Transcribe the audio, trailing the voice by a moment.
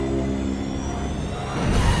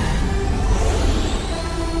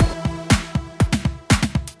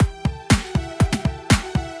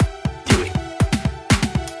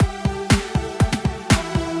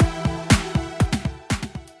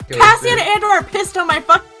are pissed on my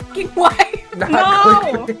fucking wife.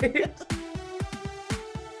 No!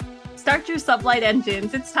 Start your sublight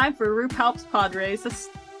engines. It's time for Roop Helps Pod Race,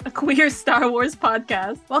 a queer Star Wars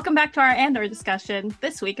podcast. Welcome back to our Andor discussion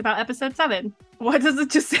this week about Episode 7. What does it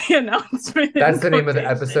just say announcement? That's the name of the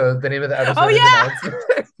episode. The name of the episode is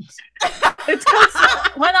announcement. It's because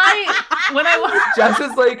when I Jess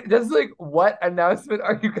is like, what announcement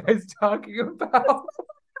are you guys talking about?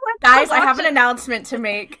 Guys, I have an announcement to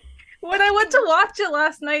make. When I went to watch it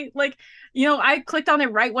last night, I clicked on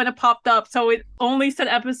it right when it popped up, so it only said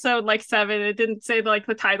episode 7. It didn't say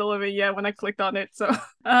the title of it yet when I clicked on it. So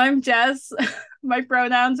I'm Jess. My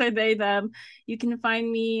pronouns are they, them. You can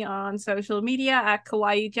find me on social media at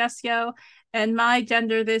Kawaii Jessio, and my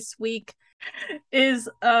gender this week is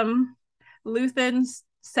Luthen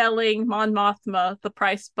selling Mon Mothma the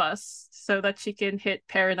price bus so that she can hit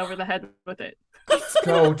Perrin over the head with it.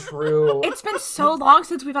 So true. It's been so long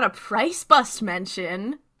since we've had a price bust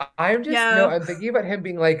mention. I'm thinking about him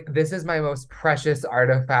being like, this is my most precious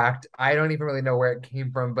artifact. I don't even really know where it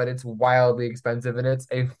came from, but it's wildly expensive, and it's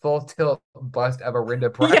a full tilt bust of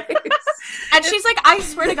Arinda Price. Yes. And she's like, I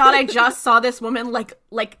swear to God, I just saw this woman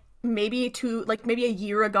maybe a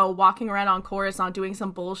year ago walking around on Coruscant doing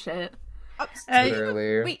some bullshit.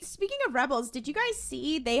 Speaking of Rebels, did you guys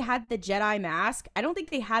see they had the Jedi mask? I don't think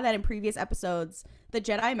they had that in previous episodes. The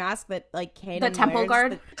Jedi mask that Kanan the Temple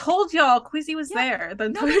Guard. Told y'all, Quizzy was there.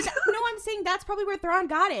 No, I'm saying that's probably where Thrawn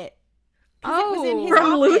got it. Oh, it was in his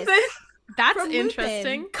from office. Luthen? That's From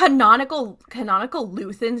interesting. Luthen. Canonical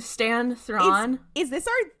Luthen stan Thrawn. Is this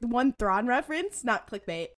our one Thrawn reference? Not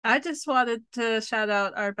clickbait. I just wanted to shout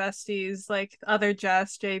out our besties, other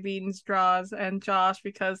Jess, J Beans, Draws, and Josh,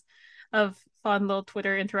 because of fun little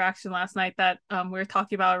Twitter interaction last night that we were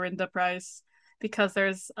talking about Arinda Price, because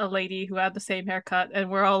there's a lady who had the same haircut, and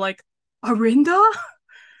we're all like, Arinda?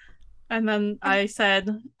 And then I said,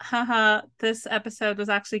 haha, this episode was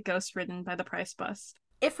actually ghost written by the Price Bust.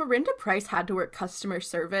 If Arinda Price had to work customer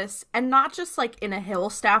service, and not just in a Hill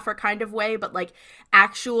staffer kind of way, but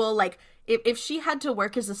actual, if she had to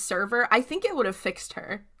work as a server, I think it would have fixed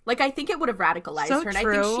her. I think it would have radicalized her, and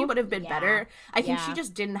true. I think she would have been better. I think she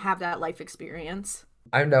just didn't have that life experience.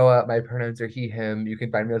 I'm Noah. My pronouns are he, him. You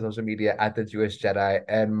can find me on social media at The Jewish Jedi.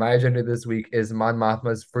 And my agenda this week is Mon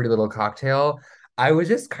Mothma's Fruity Little Cocktail. I was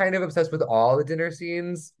just kind of obsessed with all the dinner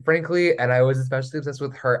scenes, frankly, and I was especially obsessed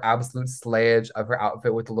with her absolute slayage of her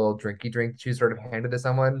outfit with the little drinky drink she sort of handed to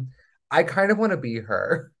someone. I kind of want to be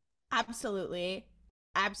her. Absolutely.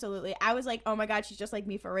 I was like, oh my God, she's just like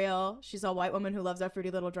me for real. She's a white woman who loves a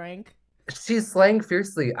fruity little drink. She's slaying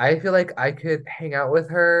fiercely. I feel like I could hang out with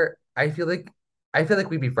her. I feel like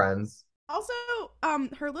we'd be friends. Also,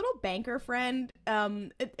 her little banker friend,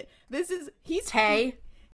 he's Tay.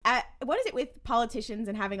 What is it with politicians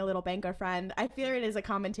and having a little banker friend? I feel it is a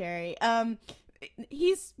commentary.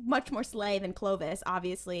 He's much more slay than Clovis,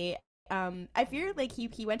 obviously. I fear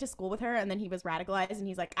he went to school with her and then he was radicalized and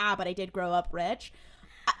he's like, but I did grow up rich.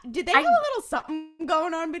 Did they have a little something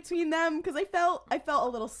going on between them? Because I felt a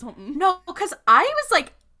little something. No, because I was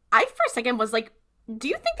I for a second was like, do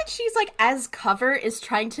you think that she's as Cover is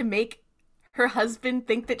trying to make her husband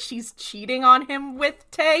think that she's cheating on him with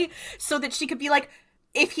Tay so that she could be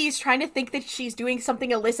if he's trying to think that she's doing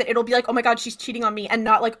something illicit, it'll be oh my God, she's cheating on me, and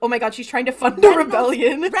not oh my God, she's trying to fund a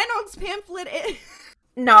rebellion. Reynolds pamphlet is...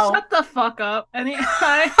 No. Shut the fuck up. I'm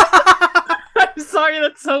sorry,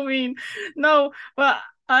 that's so mean. No, but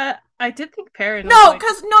I did think Perrin was No,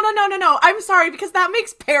 because no. I'm sorry, because that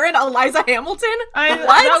makes Perrin Eliza Hamilton.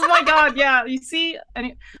 What? Oh my God, yeah. You see,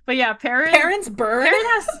 but yeah, Perrin's burned.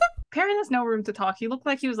 Perrin has no room to talk. He looked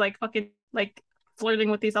like he was fucking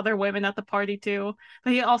flirting with these other women at the party too,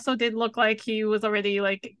 but he also did look like he was already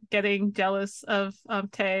getting jealous of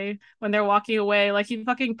Tay when they're walking away. He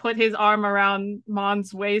fucking put his arm around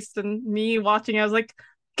Mon's waist, and me watching, I was like,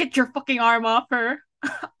 get your fucking arm off her.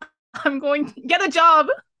 I'm going to get a job.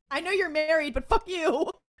 I know you're married, but fuck you.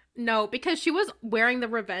 No, because she was wearing the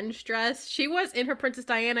revenge dress. She was in her Princess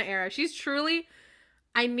Diana era. She's truly,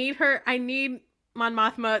 I need Mon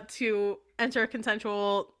Mothma to enter a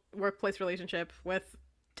consensual workplace relationship with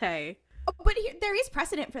Tay. But there is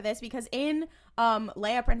precedent for this, because in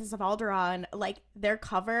Leia, Princess of Alderaan, their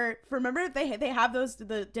cover, remember they have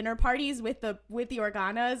the dinner parties with the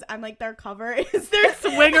Organas, and their cover is their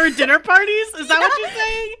swinger dinner parties. Is that what you're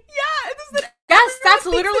saying? Yeah, yes, that's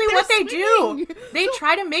literally what they do. They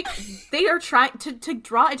try to they are trying to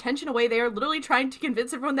draw attention away. They are literally trying to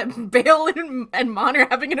convince everyone that Bail and Mon are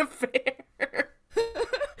having an affair.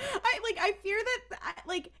 I fear that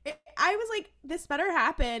I was like, this better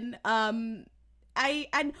happen. And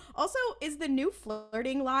also, is the new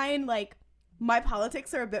flirting line my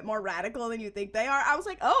politics are a bit more radical than you think they are. I was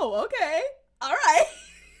like, oh, okay. All right.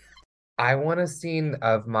 I want a scene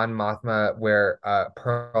of Mon Mothma where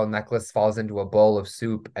Pearl Necklace falls into a bowl of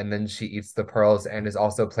soup and then she eats the pearls and is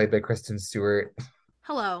also played by Kristen Stewart.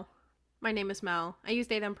 Hello, my name is Mel. I use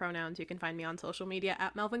they, them pronouns. You can find me on social media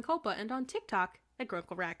at Melvin Culpa and on TikTok at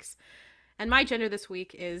Grunkle Rex. And my gender this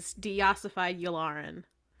week is deossified Yularen.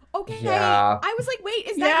 Okay. Yeah. I was like, wait,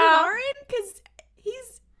 is that Yularen? Because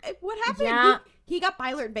what happened? Yeah. He got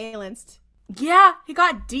Bylert valenced. Yeah, he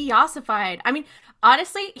got deossified. I mean,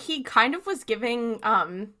 honestly, he kind of was giving,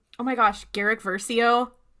 oh my gosh, Garrick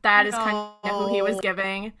Versio. That is kind of who he was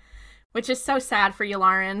giving, which is so sad for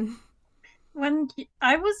Yularen.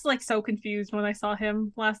 I was like so confused when I saw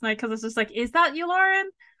him last night because it's just like, is that Yularen?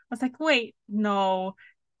 I was like, wait, no,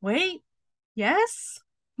 wait, yes,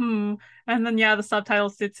 and then the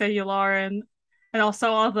subtitles did say Yularen, and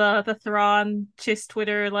also all the Thrawn Chiss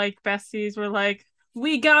Twitter like besties were like,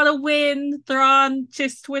 we gotta win, Thrawn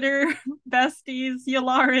Chiss Twitter besties,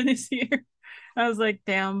 Yularen is here. I was like,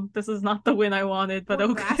 damn, this is not the win I wanted, but We're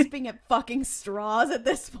okay. grasping at fucking straws at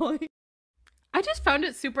this point. I just found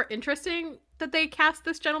it super interesting that they cast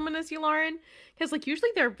this gentleman as Yularen, because like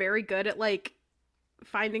usually they're very good at like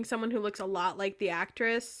finding someone who looks a lot like the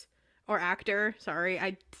actress or actor. Sorry,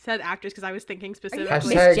 I said actress because I was thinking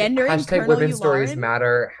specifically. Misgendering Colonel Women's Stories Yularen?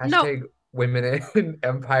 Matter. No. Women in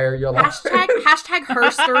Empire Yularen. Hashtag her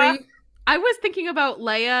story. I was thinking about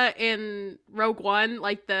Leia in Rogue One,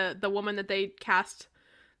 like the woman that they cast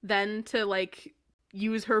then to like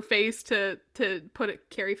use her face to put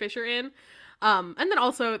Carrie Fisher in. And then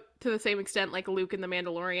also to the same extent, like Luke in The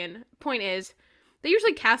Mandalorian. Point is, they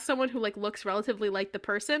usually cast someone who like looks relatively like the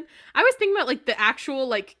person. I was thinking about like the actual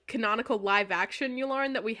like canonical live action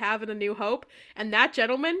Yularen that we have in A New Hope, and that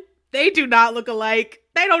gentleman, they do not look alike.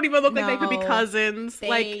 They don't even look like they could be cousins.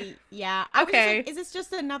 Yeah. I was okay. like, is this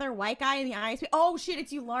just another white guy in the ISP? Oh shit,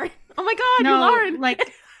 it's Yularen. Oh my god, No, Yularen! like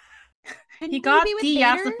And he got be with Vader?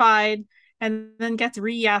 deyassified and then gets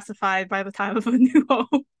re-yassified by the time of A New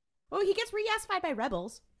Hope. Oh, he gets re-yassified by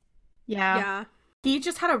rebels. Yeah. He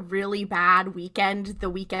just had a really bad weekend the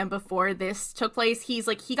weekend before this took place. He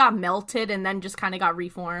got melted and then just kind of got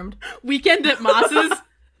reformed. Weekend at Moss's.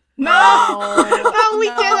 No, we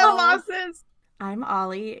get No. losses. I'm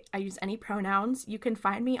Ollie. I use any pronouns. You can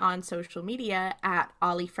find me on social media at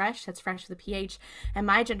Ollie Fresh. That's Fresh with a PH. And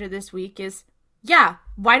my gender this week is,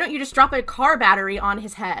 why don't you just drop a car battery on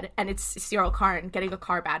his head? And it's Cyril Karn getting a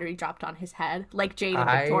car battery dropped on his head, like Jade and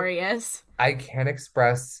Victorious. I can't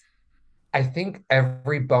express. I think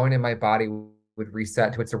every bone in my body would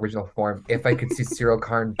reset to its original form if I could see Cyril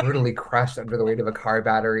Karn brutally crushed under the weight of a car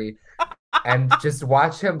battery and just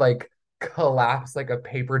watch him like collapse like a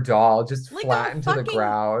paper doll, just Like flat a into the fucking-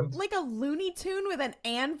 ground. Like a Looney Tune with an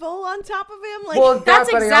anvil on top of him. Like, Well, That's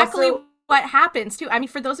but I exactly also- what happens, too. I mean,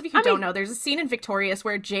 for those of you who don't know, there's a scene in Victorious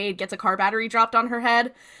where Jade gets a car battery dropped on her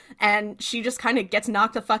head, and she just kind of gets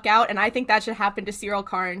knocked the fuck out, and I think that should happen to Cyril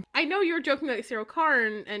Karn. I know you're joking about Cyril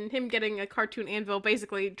Karn and him getting a cartoon anvil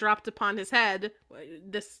basically dropped upon his head.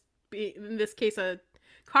 In this case, a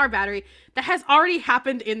car battery that has already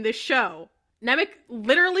happened in this show. Nemec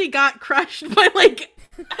literally got crushed by like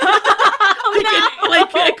a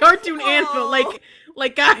cartoon anvil.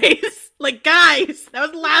 Like guys, that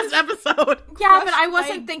was the last episode. Yeah, but I Crushed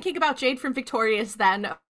wasn't by- thinking about Jade from Victorious then,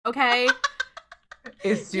 okay?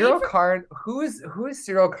 Is Cyril Karn who is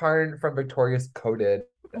Cyril Karn from Victorious coded?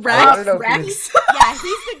 I Rex? don't know if he was- Rex? yeah,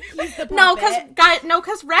 he's the No, puppet.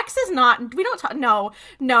 because Rex is not. We don't talk. No,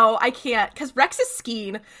 I can't. Because Rex is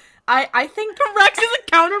Skeen. I think Rex is a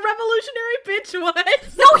counter-revolutionary bitch. What?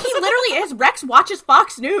 no, he literally is. Rex watches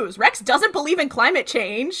Fox News. Rex doesn't believe in climate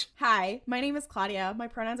change. Hi, my name is Claudia. My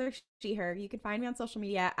pronouns are she, her. You can find me on social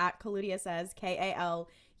media at Kaludia Says,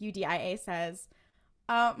 Kaludia Says.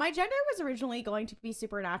 My gender was originally going to be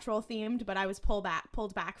supernatural themed, but I was pulled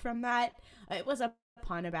back from that. It was a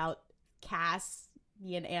pun about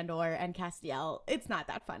Cassian Andor and Castiel. It's not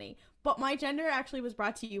that funny. But my gender actually was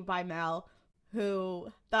brought to you by Mel, who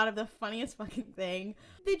thought of the funniest fucking thing.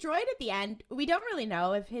 The droid at the end, we don't really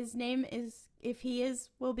know if his name is,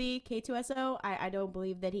 will be K2SO. I don't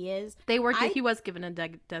believe that he is. He was given a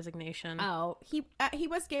designation. Oh, he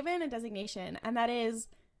was given a designation, and that is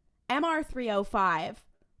MR305.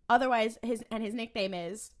 Otherwise, his nickname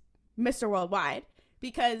is Mr. Worldwide,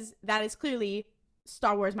 because that is clearly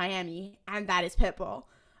Star Wars Miami, and that is Pitbull.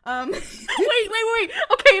 Wait.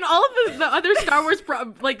 Okay, in all of the other Star Wars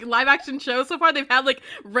like live action shows so far, they've had like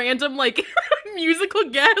random like musical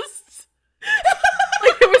guests.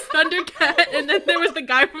 Like there was Thundercat, and then there was the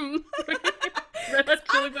guy from Red Hot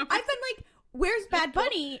Chili Peppers. I've been like, where's Bad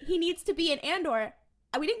Bunny? He needs to be in Andor.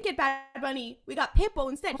 We didn't get Bad Bunny. We got Pitbull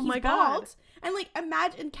instead. Oh He's my God. bald. And like,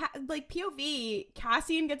 imagine like POV,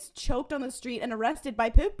 Cassian gets choked on the street and arrested by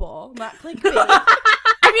Pitbull. Not clickbait.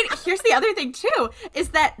 I mean, here's the other thing too, is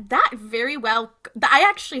that very well, I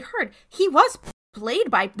actually heard he was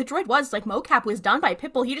played by, the droid was, like, mocap was done by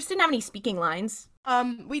Pitbull. He just didn't have any speaking lines.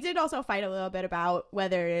 We did also fight a little bit about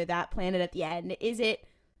whether that planet at the end, is it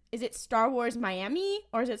Star Wars Miami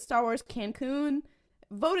or is it Star Wars Cancun?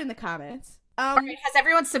 Vote in the comments. All right, has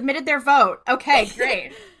everyone submitted their vote? Okay,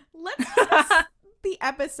 great. Let's discuss the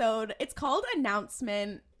episode. It's called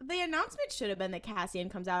Announcement. The announcement should have been that Cassian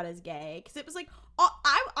comes out as gay, because it was like,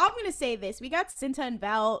 I'm going to say this. We got Cinta and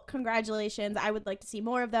Vel. Congratulations. I would like to see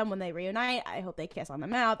more of them when they reunite. I hope they kiss on the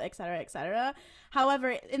mouth, etc., etc.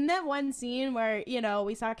 However, in that one scene where, you know,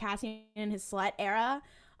 we saw Cassian in his slut era,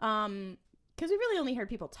 because we really only heard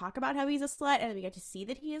people talk about how he's a slut, and we got to see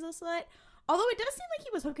that he is a slut. Although it does seem like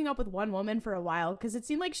he was hooking up with one woman for a while, because it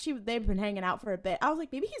seemed like they've been hanging out for a bit. I was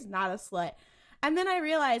like, maybe he's not a slut. And then I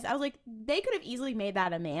realized, I was like, they could have easily made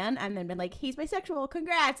that a man and then been like, he's bisexual,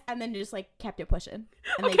 congrats, and then just like kept it pushing.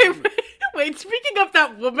 And Okay, wait, speaking of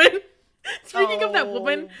that woman,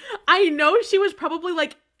 I know she was probably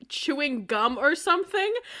like chewing gum or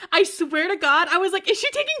something. I swear to God, I was like, is she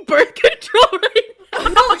taking birth control right now?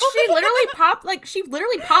 No, she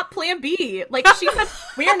literally popped Plan B. Like, she said,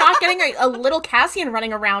 we are not getting a little Cassian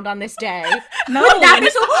running around on this day. No, That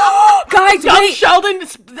is guys, Young wait.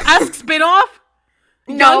 Sheldon-esque spinoff?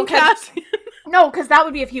 No, Young Cassian. No, because that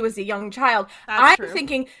would be if he was a young child. That's I'm true.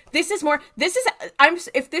 thinking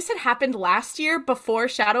if this had happened last year before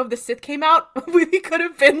Shadow of the Sith came out, we could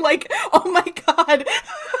have been like, oh my God,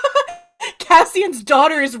 Cassian's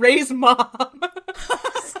daughter is Rey's mom.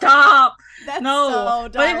 Stop. That's No, so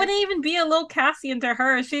but it dark. wouldn't even be a little Cassian to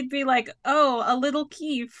her. She'd be like, oh, a little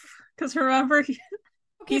Keith. Because remember, he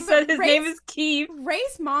Okay, said but his name is Keith.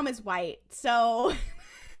 Rey's mom is white, so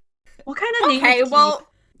What kind of name Okay, is Keith? well,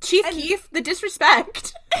 Chief Keef, the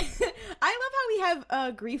disrespect. I love how we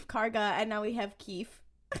have Grief Karga and now we have Keith.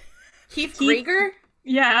 Keith Keith- Grieger?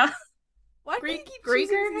 Yeah. Why do you Gre- keep Grieger,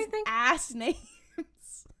 choosing I these think? ass names?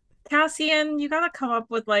 Cassian, you gotta come up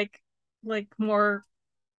with like more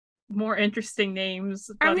interesting names,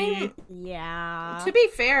 I buddy. mean, Yeah. to be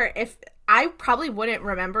fair, if I probably wouldn't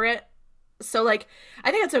remember it, so like, I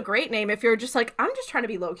think it's a great name if you're just like, I'm just trying to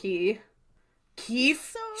be low key.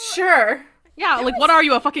 Keith? So- Sure. Yeah, like, what are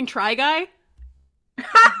you, a fucking try guy?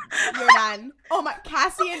 You're done. Oh my,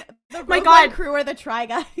 Cassian, the My Rogue God. One crew are the Try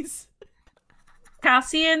Guys.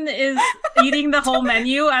 Cassian is eating the whole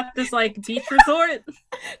menu at this like beach resort.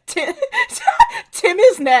 Tim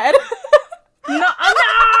is Ned. No.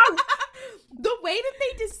 The way that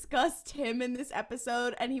they discussed him in this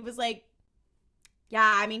episode, and he was like,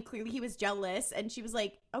 yeah, I mean, clearly he was jealous. And she was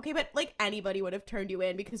like, okay, but like anybody would have turned you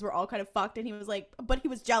in because we're all kind of fucked. And he was like, but he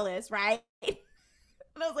was jealous, right? And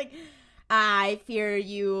I was like, I fear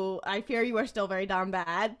you are still very damn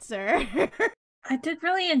bad, sir. I did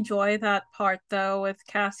really enjoy that part though, with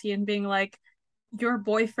Cassian being like, your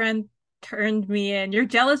boyfriend turned me in. Your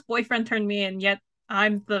jealous boyfriend turned me in, yet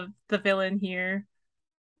I'm the villain here.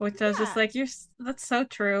 Which I was just Yeah. like, that's so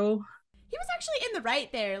true. He was actually in the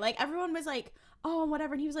right there. Like, everyone was like, oh,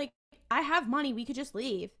 whatever. And he was like, I have money. We could just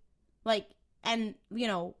leave. Like, and, you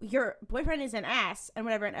know, your boyfriend is an ass and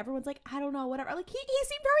whatever. And everyone's like, I don't know, whatever. Like, he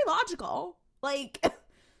seemed very logical. Like,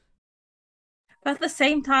 But at the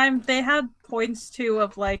same time, they had points too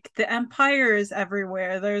of like, the Empire is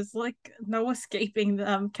everywhere. There's like no escaping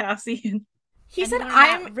them, Cassian. He and said, learned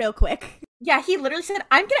that I'm, real quick. yeah, he literally said,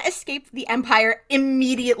 I'm gonna escape the Empire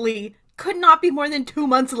immediately. Could not be more than 2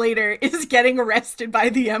 months later is getting arrested by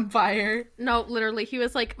the Empire. No, literally, he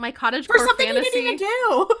was like, my cottagecore For something fantasy. he didn't even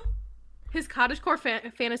do. His cottagecore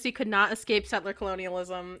fantasy could not escape settler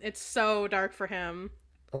colonialism. It's so dark for him.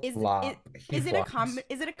 Is Flop. He it a flops.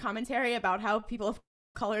 is it a commentary about how people of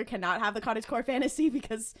color cannot have the cottagecore fantasy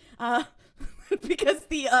because because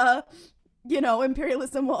the you know,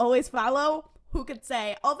 imperialism will always follow? Who could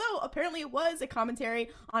say? Although apparently it was a commentary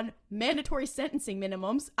on mandatory sentencing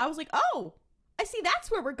minimums. I was like, oh, I see that's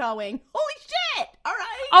where we're going. Holy shit! All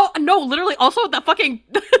right. Oh, no, literally, also the fucking,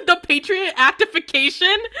 the Patriot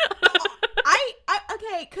actification. I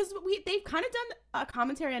okay, because they've kind of done a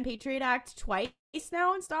commentary on Patriot Act twice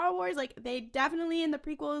now in Star Wars. Like, they definitely, in the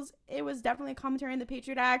prequels, it was definitely a commentary on the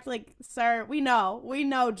Patriot Act. Like, sir, we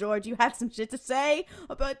know, George, you had some shit to say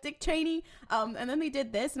about Dick Cheney. And then they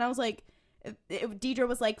did this, and I was like, Deidre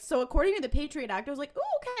was like, so according to the Patriot Act, I was like,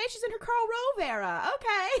 oh, okay, she's in her Karl Rove era.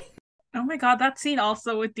 Okay. Oh my god, that scene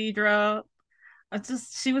also with Deidre.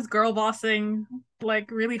 She was girl bossing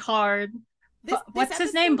like really hard. What's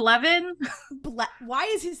his name? Blevin? Why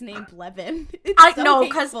is his name Blevin? It's I so know,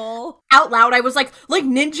 'cause hateful. Out loud, I was like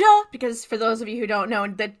ninja, because for those of you who don't know,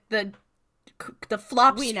 the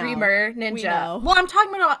flop We know. streamer We ninja. know. Well, I'm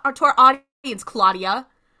talking about to our audience, Claudia.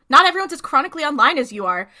 Not everyone's as chronically online as you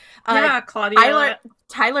are. Yeah, Claudia.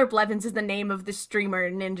 Tyler Blevins is the name of the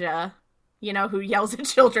streamer ninja, who yells at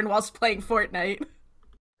children whilst playing Fortnite.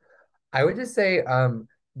 I would just say,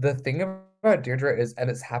 the thing about Deirdre is, and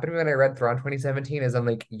it's happened when I read Thrawn 2017, is I'm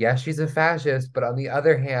like, yes, she's a fascist, but on the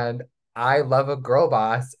other hand, I love a girl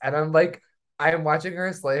boss, and I'm like, I'm watching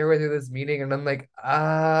her slay her way through this meeting, and I'm like,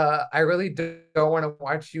 I really don't want to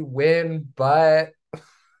watch you win, but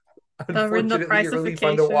unfortunately, you're really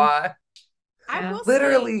fun to price-ification. watch. I Yeah. will say,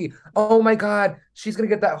 Literally, oh my God, she's gonna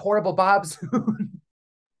get that horrible bob soon.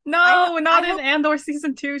 No, not I in hope- Andor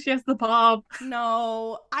season 2. She has the bob.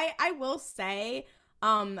 no, I will say,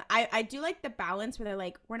 I do like the balance where they're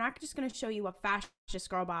like, we're not just gonna show you a fascist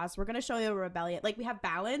girl boss, we're gonna show you a rebellion. Like, we have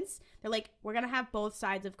balance. They're like, we're gonna have both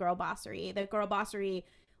sides of girl bossery. The girl bossery,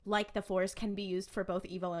 like the Force, can be used for both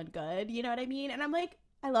evil and good. You know what I mean? And I'm like,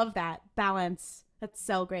 I love that balance. That's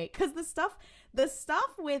so great. Because the stuff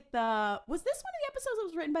with was this one of the episodes that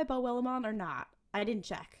was written by Beau Willimon or not? I didn't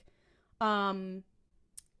check.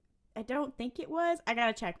 I don't think it was. I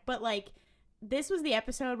gotta check. But like, this was the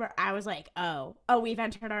episode where I was like, oh, we've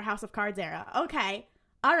entered our House of Cards era. Okay.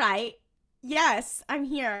 All right. Yes, I'm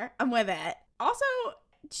here. I'm with it. Also,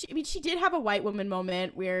 she did have a white woman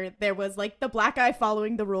moment where there was like the black guy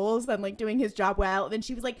following the rules and like doing his job well. And then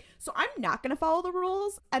she was like, so I'm not going to follow the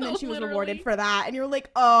rules. And then she was rewarded Literally. for that. And you're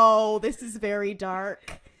like, oh, this is very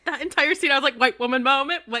dark. That entire scene, I was like, white woman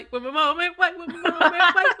moment, white woman moment, white woman moment,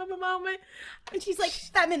 white woman moment. And she's like,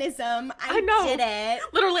 feminism. I know. did it.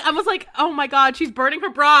 Literally, I was like, oh my God, she's burning her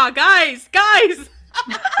bra. Guys.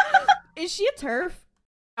 Is she a turf?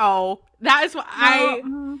 Oh, that is what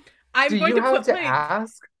I'm Do going you to have put to my,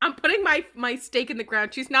 ask? I'm putting my stake in the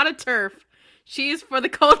ground. She's not a turf. She's for the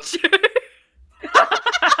culture.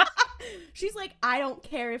 She's like, I don't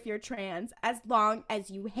care if you're trans as long as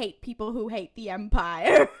you hate people who hate the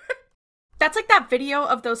Empire. That's like that video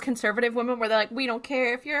of those conservative women where they're like, we don't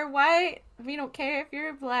care if you're white, we don't care if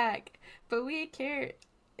you're black, but we care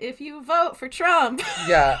if you vote for Trump.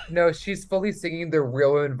 Yeah, no, she's fully singing the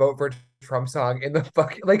Real Women Vote for Trump song in the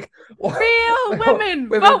fucking, like, Real women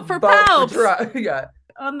vote for Palps. Trump. Yeah.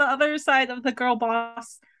 On the other side of the girl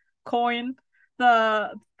boss coin,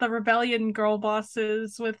 the rebellion girl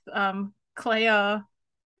bosses with Clea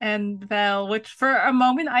and Vel, which for a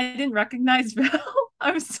moment I didn't recognize Vel.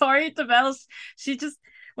 I'm sorry to Vel. She just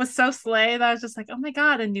was so slay that I was just like, oh my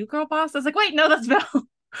God, a new girl boss? I was like, wait, no, that's Vel.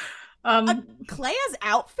 Clea's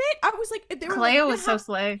outfit? I was like, they were Clea like, was so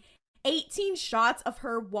slay. 18 shots of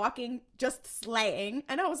her walking, just slaying.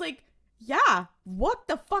 And I was like, yeah, what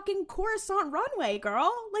the fucking Coruscant runway,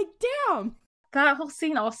 girl? Like, damn. That whole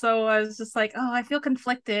scene also was just like, oh, I feel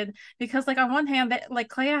conflicted because, like, on one hand, like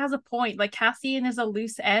Clea has a point. Like, Cassian is a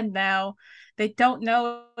loose end now. They don't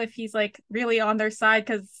know if he's like really on their side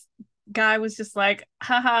because Guy was just like,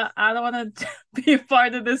 haha, I don't want to be a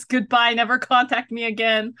part of this. Goodbye, never contact me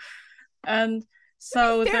again. And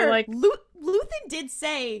so they're like, Luthen did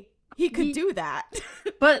say he could do that.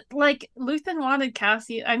 but like Luthen wanted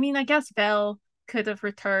Cassian. I mean, I guess Vel could have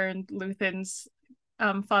returned Luthen's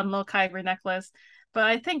fun little Kyber necklace, but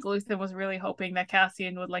I think Luthen was really hoping that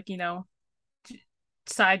Cassian would, like,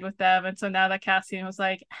 side with them. And so now that Cassian was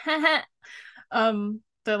like,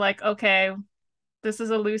 they're like, okay, this is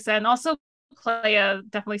a loose end. Also, Clea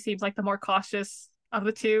definitely seems like the more cautious of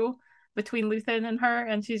the two between Luthen and her,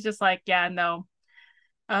 and she's just like, yeah, no,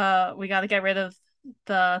 we got to get rid of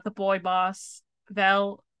the boy boss.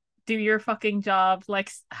 Vel, do your fucking job,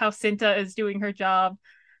 like how Cinta is doing her job.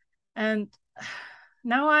 And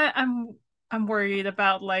now I'm worried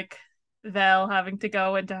about like Vel having to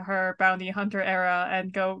go into her bounty hunter era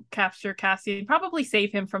and go capture Cassian, probably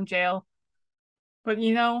save him from jail. But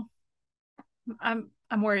I'm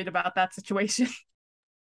worried about that situation.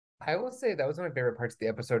 I will say that was one of my favorite parts of the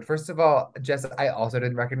episode. First of all, Jess, I also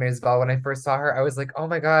didn't recognize Val when I first saw her. I was like, oh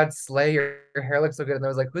my God, Slay, your hair looks so good. And I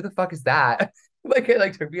was like, who the fuck is that? Like, it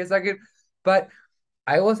like took me a second. But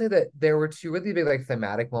I will say that there were two really big like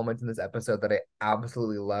thematic moments in this episode that I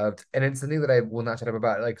absolutely loved. And it's something that I will not shut up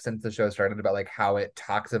about, like, since the show started, about like how it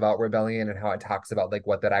talks about rebellion and how it talks about like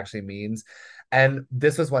what that actually means. And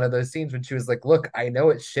this was one of those scenes when she was like, look, I know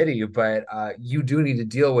it's shitty, but you do need to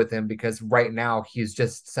deal with him because right now he's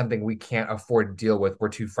just something we can't afford to deal with. We're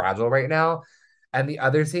too fragile right now. And the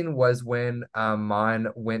other scene was when Mon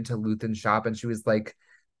went to Luthen's shop and she was like,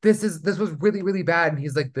 this was really, really bad. And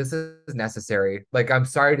he's like, this is necessary. Like, I'm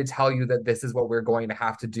sorry to tell you that this is what we're going to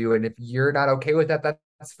have to do. And if you're not okay with that,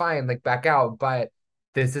 that's fine. Like, back out. But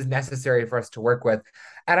this is necessary for us to work with.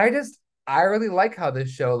 And I really like how this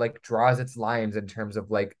show like draws its lines in terms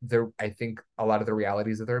of like I think a lot of the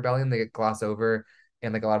realities of the rebellion they get glossed over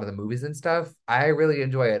in like a lot of the movies and stuff. I really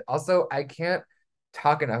enjoy it. Also, I can't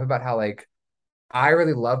talk enough about how like I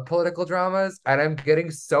really love political dramas, and I'm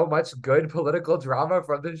getting so much good political drama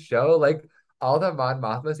from this show. Like all the Mon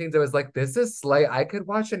Mothma scenes, I was like, this is slay. I could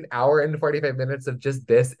watch an hour and 45 minutes of just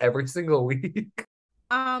this every single week.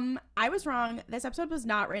 I was wrong. This episode was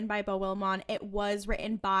not written by Beau Willimon. It was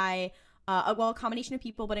written by a combination of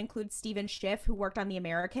people, but includes Stephen Schiff, who worked on The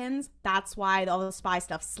Americans. That's why all the spy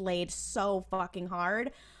stuff slayed so fucking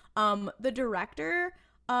hard. The director,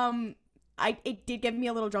 it did give me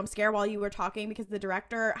a little jump scare while you were talking because the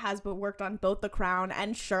director has worked on both The Crown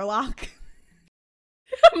and Sherlock.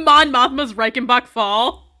 Mon Mothma's Reichenbach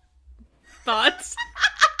Fall. Thoughts?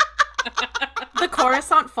 The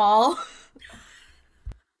Coruscant Fall.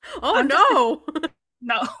 Oh no!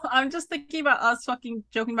 No, I'm just thinking about us fucking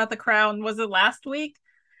joking about The Crown. Was it last week?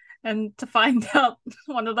 And to find out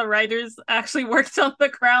one of the writers actually worked on The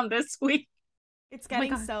Crown this week. It's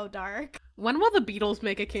getting so dark. When will the Beatles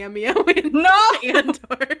make a cameo in No!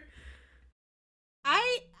 Andor?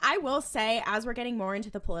 I will say, as we're getting more into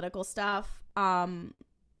the political stuff,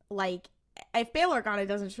 like, if Bail Organa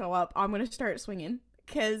doesn't show up, I'm gonna start swinging.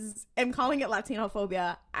 Because I'm calling it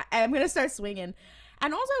Latinophobia. I'm gonna start swinging.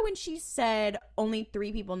 And also, when she said only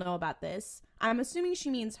 3 people know about this, I'm assuming she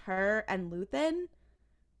means her and Luthen.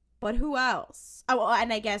 But who else? Oh,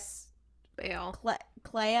 and I guess Bail.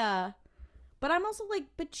 Clea. But I'm also like,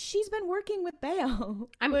 but she's been working with Bail.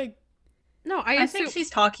 I'm like, no, I think she's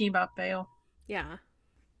talking about Bail. Yeah.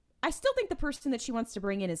 I still think the person that she wants to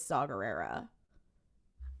bring in is Saw Gerrera.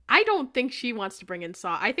 I don't think she wants to bring in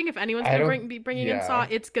Saw. I think if anyone's gonna be bringing in Saw,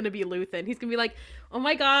 it's gonna be Luthen. He's gonna be like, "Oh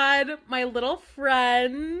my god, my little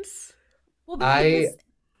friends." Well, I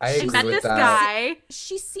She agree met with this that. guy.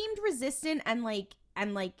 she seemed resistant and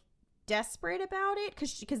desperate about it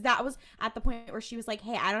because that was at the point where she was like,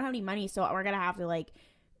 hey, I don't have any money, so we're gonna have to like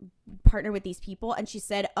partner with these people. And she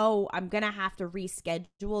said, oh, I'm gonna have to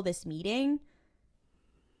reschedule this meeting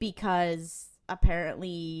because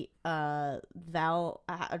apparently Vel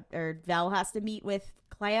has to meet with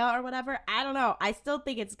Clea or whatever. I don't know. I still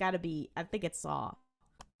think I think it's Saw.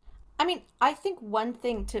 I mean, I think one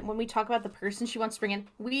thing when we talk about the person she wants to bring in,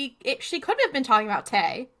 she could have been talking about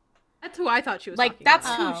Tay. That's who I thought she was. Like, talking that's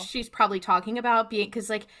about. who she's probably talking about, being because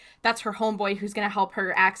like that's her homeboy who's gonna help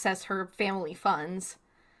her access her family funds.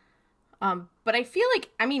 But I feel like,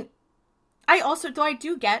 I mean, I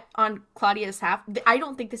do get on Claudia's half. I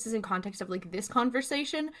don't think this is in context of like this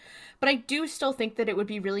conversation, but I do still think that it would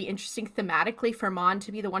be really interesting thematically for Mon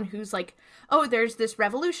to be the one who's like, oh, there's this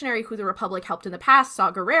revolutionary who the Republic helped in the past,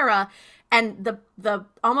 Saw Gerrera, and the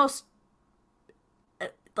almost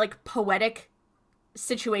like poetic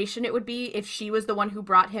situation it would be if she was the one who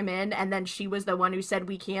brought him in and then she was the one who said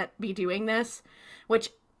we can't be doing this,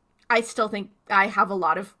 which I still think I have a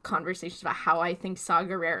lot of conversations about how I think Saw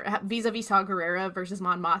Gerrera vis-a-vis Saw Gerrera versus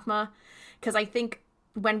Mon Mothma, because I think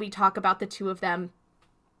when we talk about the two of them,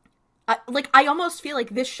 I almost feel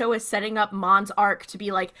like this show is setting up Mon's arc to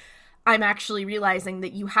be like, I'm actually realizing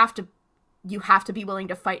that you have to be willing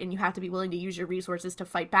to fight and you have to be willing to use your resources to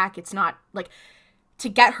fight back. It's not like to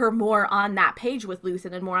get her more on that page with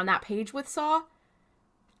Luthen and more on that page with Saw.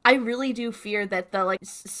 I really do fear that the, like,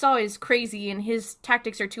 Saw is crazy and his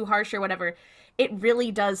tactics are too harsh or whatever. It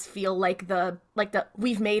really does feel like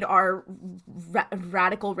we've made our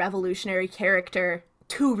radical revolutionary character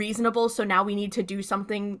too reasonable, so now we need to do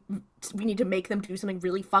something, we need to make them do something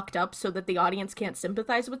really fucked up so that the audience can't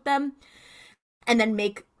sympathize with them. And then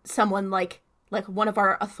make someone like one of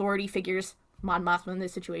our authority figures, Mon Mothma in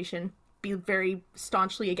this situation, be very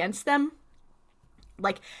staunchly against them.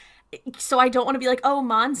 Like, so I don't want to be like, oh,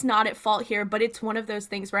 Mon's not at fault here, but it's one of those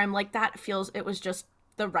things where I'm like, it was just,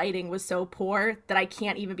 the writing was so poor that I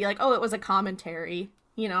can't even be like, oh, it was a commentary,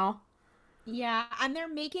 you know? Yeah, and they're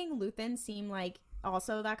making Luthen seem like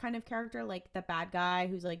also that kind of character, like the bad guy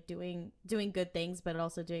who's like doing good things, but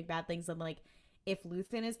also doing bad things. And like, if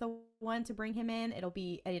Luthen is the one to bring him in, it'll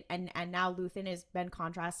be, and now Luthen has been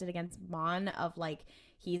contrasted against Mon of like,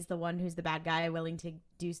 he's the one who's the bad guy willing to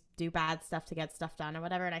do bad stuff to get stuff done or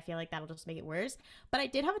whatever. And I feel like that'll just make it worse. But I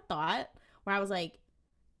did have a thought where I was like,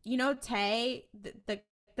 you know, Tay,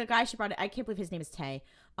 the guy she brought, I can't believe his name is Tay.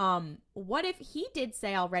 What if he did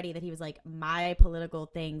say already that he was like, my political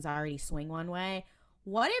things already swing one way?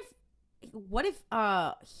 What if what if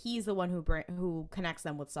he's the one who connects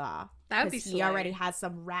them with Saw? That would be He already has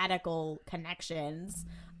some radical connections.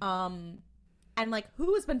 And like,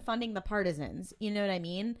 who has been funding the partisans? You know what I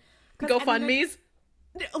mean? GoFundMe's.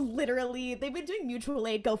 Literally, they've been doing mutual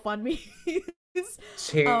aid GoFundMe.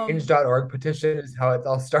 Change.org petition is how it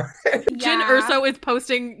all started. Jin Urso is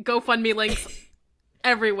posting GoFundMe links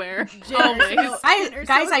everywhere. Always.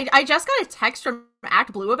 I just got a text from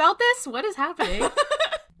Act Blue about this. What is happening?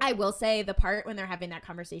 I will say the part when they're having that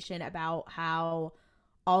conversation about how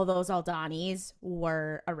all those Aldanis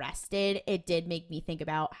were arrested, it did make me think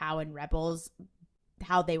about how in Rebels,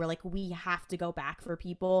 how they were like, we have to go back for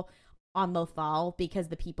people on Lothal because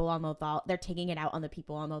the people on Lothal, they're taking it out on the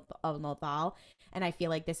people on Lothal. And I feel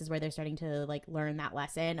like this is where they're starting to like learn that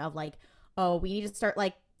lesson of like, oh, we need to start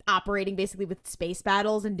like operating basically with space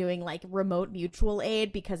battles and doing like remote mutual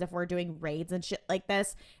aid, because if we're doing raids and shit like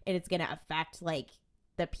this, it's going to affect like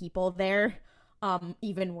the people there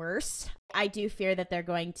even worse. I do fear that they're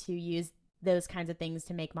going to use those kinds of things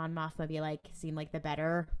to make Mon Mothma be like seem like the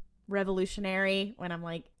better revolutionary, when I'm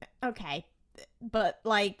like, okay, but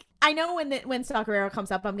like I know when Saw Gerrera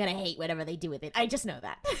comes up, I'm gonna hate whatever they do with it. I just know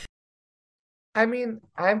that. I mean,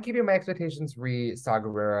 I'm keeping my expectations Saw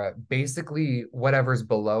Gerrera, basically whatever's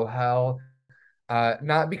below hell.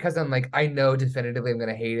 Not because I'm like, I know definitively I'm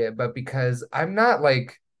gonna hate it, but because I'm not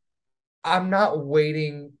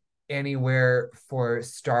waiting anywhere for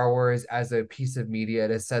Star Wars as a piece of media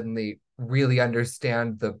to suddenly really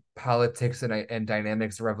understand the politics and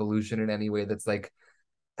dynamics of revolution in any way that's like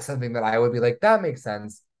something that I would be like, that makes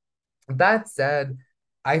sense. That said,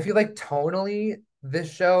 I feel like tonally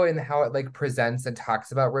this show and how it like presents and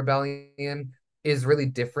talks about rebellion is really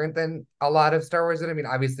different than a lot of Star Wars. And I mean,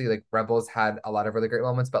 obviously like Rebels had a lot of really great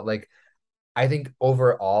moments, but like I think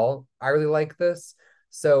overall I really like this.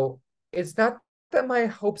 So it's not that my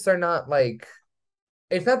hopes are not like,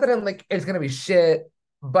 it's not that I'm like, it's gonna be shit,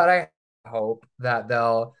 but I hope that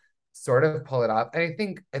they'll sort of pull it off. And I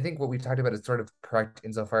think what we talked about is sort of correct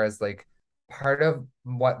insofar as like part of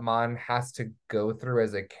what Mon has to go through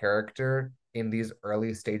as a character in these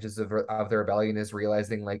early stages of the rebellion is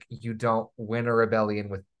realizing like you don't win a rebellion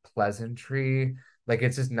with pleasantry. Like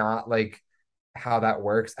it's just not like how that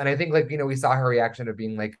works. And I think like, you know, we saw her reaction of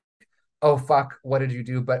being like, oh fuck, what did you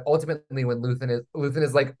do? But ultimately when Luthen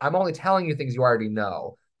is like, I'm only telling you things you already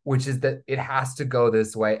know, which is that it has to go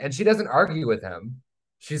this way. And she doesn't argue with him.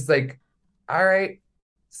 She's like, all right,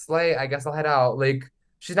 slay, I guess I'll head out. Like,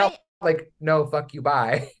 she's not like, no, fuck you,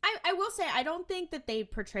 bye. I will say, I don't think that they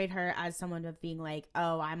portrayed her as someone of being like,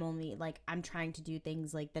 oh, I'm only like, I'm trying to do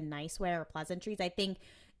things like the nice way or pleasantries. I think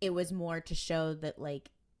it was more to show that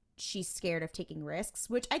like she's scared of taking risks,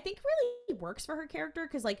 which I think really works for her character,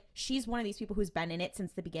 because like she's one of these people who's been in it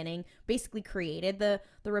since the beginning, basically created the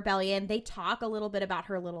rebellion. They talk a little bit about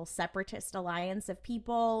her little separatist alliance of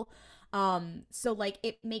people. So like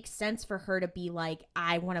it makes sense for her to be like,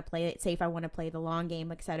 I want to play it safe, I want to play the long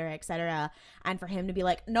game, etc., etc., and for him to be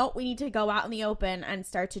like, nope, we need to go out in the open and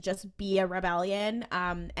start to just be a rebellion,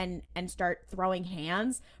 and start throwing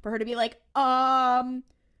hands. For her to be like,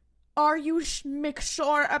 are you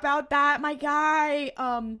sure about that, my guy?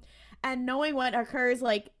 And knowing what occurs,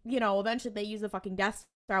 like, you know, eventually they use the fucking Death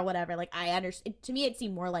Star or whatever. Like, I understand. To me, it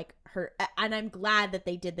seemed more like her, and I'm glad that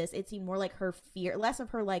they did this. It seemed more like her fear, less of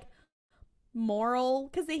her like moral,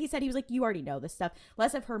 because he said, he was like, you already know this stuff,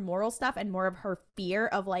 less of her moral stuff and more of her fear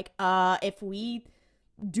of like, if we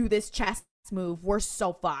do this chess move, we're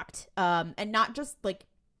so fucked, and not just like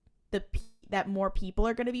that more people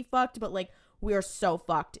are gonna be fucked, but like we are so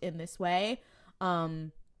fucked in this way.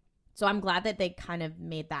 So I'm glad that they kind of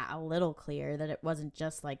made that a little clear, that it wasn't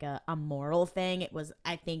just like a moral thing. It was,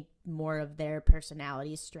 I think, more of their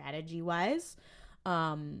personality strategy wise,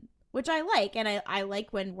 which I like. And I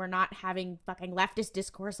like when we're not having fucking leftist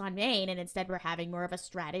discourse on Maine, and instead we're having more of a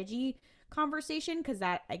strategy conversation, because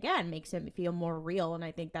that, again, makes him feel more real. And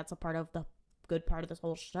I think that's a part of the good part of this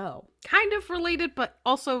whole show. Kind of related, but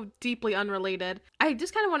also deeply unrelated. I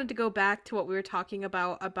just kind of wanted to go back to what we were talking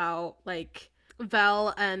about like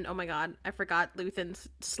Vel and, oh my god, I forgot Luthen's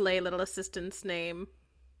slay little assistant's name.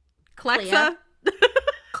 Klexa?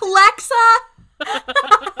 Klexa?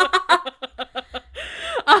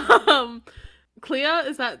 Clea,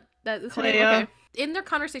 is that is her name? Okay. In their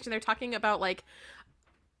conversation, they're talking about like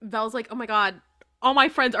Vel's like, oh my god, all my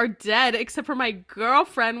friends are dead except for my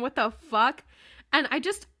girlfriend. What the fuck? And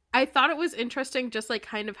I thought it was interesting, just like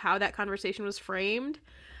kind of how that conversation was framed,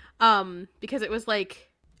 because it was like,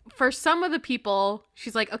 for some of the people,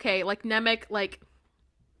 she's like, okay, like Nemec, like,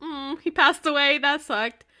 he passed away, that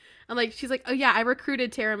sucked. And like, she's like, oh yeah, I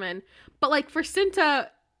recruited Terriman. But like for Cinta,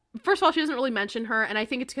 first of all, she doesn't really mention her, and I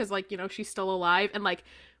think it's because, like, you know, she's still alive, and like,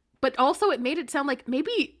 but also it made it sound like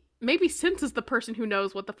maybe Synth is the person who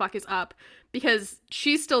knows what the fuck is up, because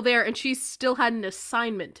she's still there and she still had an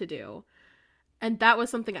assignment to do. And that was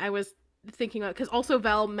something I was thinking about, because also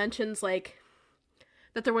Vel mentions, like,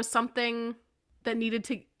 that there was something that needed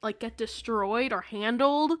to, like, get destroyed or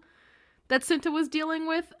handled that Cinta was dealing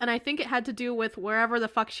with, and I think it had to do with wherever the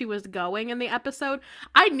fuck she was going in the episode.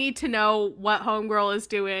 I need to know what Homegirl is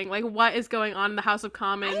doing, like, what is going on in the House of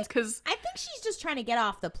Commons, because I think she's just trying to get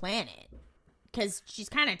off the planet, because she's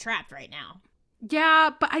kind of trapped right now.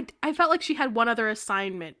 yeah, but I felt like she had one other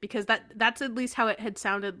assignment, because that's at least how it had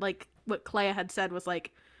sounded, like what Clea had said was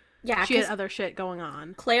like, Yeah, she had 'cause other shit going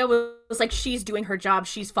on. Clea was like, she's doing her job,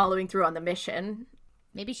 she's following through on the mission.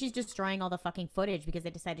 Maybe she's destroying all the fucking footage because they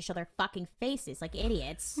decided to show their fucking faces like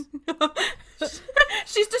idiots.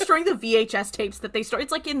 She's destroying the VHS tapes that they store.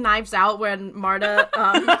 It's like in Knives Out when Marta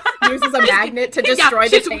uses a magnet to destroy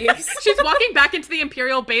the tapes. She's walking back into the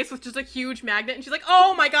Imperial base with just a huge magnet, and she's like,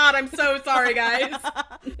 "Oh my god, I'm so sorry, guys."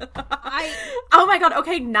 Oh my god.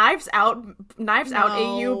 Okay, Knives Out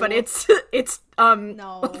AU, but it's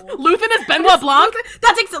No. Luthen is Benoit Blanc.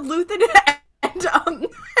 That's Luthen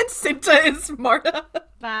and Cinta is Marta.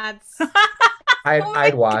 That's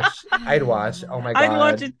I'd watch. Oh my god. I'd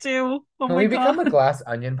watch it too. Oh Can my we become god. a Glass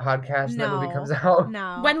Onion podcast when that movie No. comes out?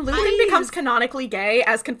 no. When Luthen becomes canonically gay,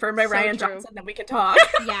 as confirmed by So Ryan true. Johnson, then we can talk.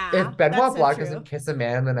 Yeah. If Benoit that's so Blanc true. doesn't kiss a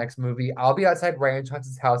man in the next movie, I'll be outside Ryan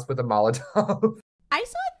Johnson's house with a Molotov. I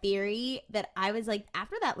saw a theory that I was like,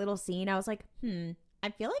 after that little scene, I was like, I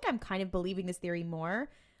feel like I'm kind of believing this theory more,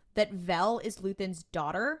 that Vel is Luthen's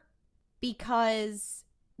daughter, because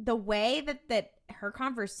the way that her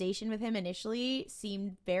conversation with him initially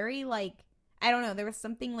seemed very, like, I don't know, there was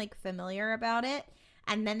something, like, familiar about it.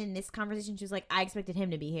 And then in this conversation, she was like, I expected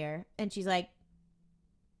him to be here. And she's like,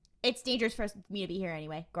 it's dangerous for me to be here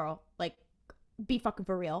anyway, girl. Like, be fucking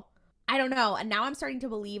for real. I don't know. And now I'm starting to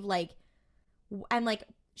believe, like, and like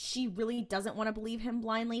she really doesn't want to believe him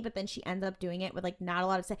blindly, but then she ends up doing it with like not a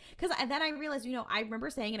lot of say. Because then I realized, you know, I remember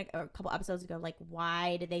saying in a couple episodes ago, like,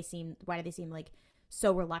 why do they seem like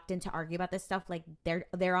so reluctant to argue about this stuff? Like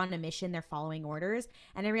they're on a mission, they're following orders.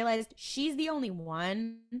 And I realized she's the only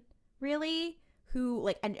one really who,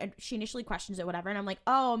 like, and she initially questions it, whatever, and I'm like,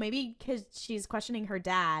 oh, maybe because she's questioning her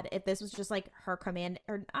dad. If this was just like her command,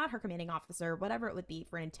 or not her commanding officer, whatever it would be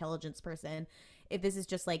for an intelligence person, if this is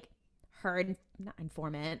just like her, not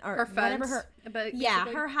informant, or Her whatever fence, but yeah,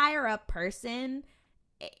 basically. her higher up person,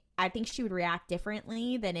 I think she would react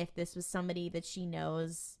differently than if this was somebody that she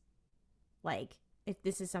knows, like, if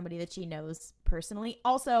this is somebody that she knows personally.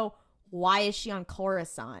 Also, why is she on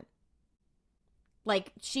Coruscant?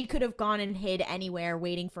 Like, she could have gone and hid anywhere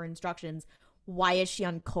waiting for instructions. Why is she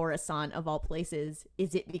on Coruscant of all places?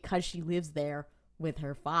 Is it because she lives there with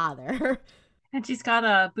her father? And she's got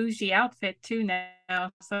a bougie outfit too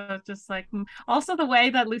now. So it's just like, also the way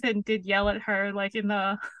that Luthen did yell at her, like in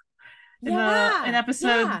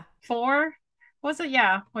episode 4, was it?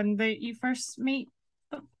 Yeah, when you first meet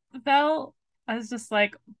Vel, I was just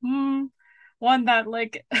like, one that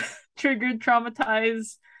like triggered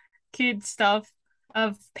traumatized kid stuff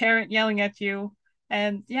of parent yelling at you,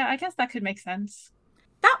 and yeah, I guess that could make sense.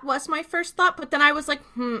 That was my first thought, but then I was like,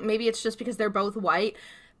 maybe it's just because they're both white.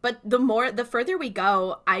 But the further we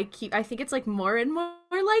go, I think it's like more and more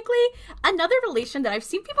likely. Another relation that I've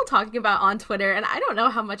seen people talking about on Twitter, and I don't know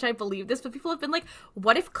how much I believe this, but people have been like,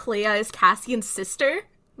 what if Clea is Cassian's sister?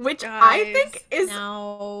 Which I think is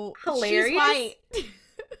no, hilarious. She's white.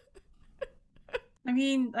 I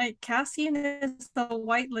mean, like, Cassian is the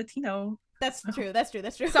white Latino. That's true. That's true.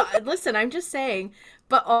 That's true. So listen, I'm just saying.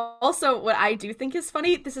 But also, what I do think is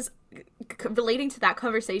funny, this is relating to that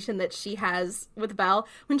conversation that she has with Vel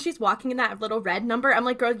when she's walking in that little red number. I'm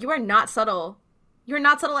like, girl, you are not subtle. You're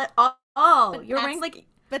not subtle at all. But You're wearing like.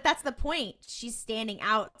 But that's the point. She's standing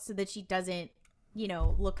out so that she doesn't, you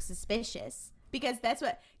know, look suspicious. Because that's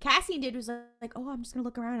what Cassian did, was like, oh, I'm just gonna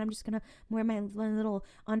look around. I'm just gonna wear my little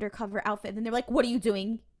undercover outfit. And then they're like, what are you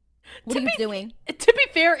doing? What are you doing? To be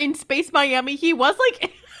fair, in Space Miami, he was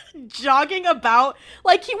like jogging about.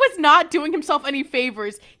 Like, he was not doing himself any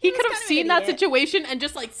favors. He could have seen that situation and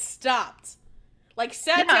just like stopped. Like,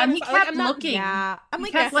 sat down. And he like, kept I'm not- looking. Yeah, I'm He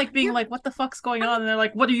like, kept like being like, what the fuck's going on? And they're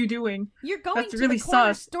like, what are you doing? you're going That's to really the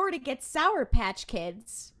corner sus. store to get Sour Patch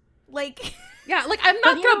Kids. Like, Yeah, like, I'm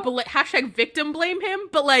not But, gonna hashtag victim blame him,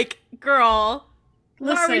 but like, girl,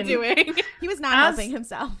 what are we Listen, doing? he was not As- helping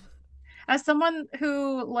himself. As someone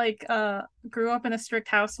who like grew up in a strict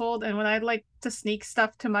household, and when I like to sneak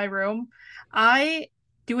stuff to my room, I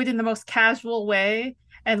do it in the most casual way,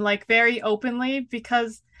 and like very openly,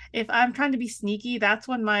 because if I'm trying to be sneaky, that's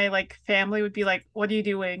when my like family would be like, "What are you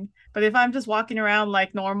doing?" But if I'm just walking around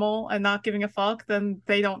like normal and not giving a fuck, then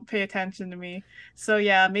they don't pay attention to me. So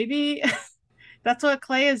yeah, maybe that's what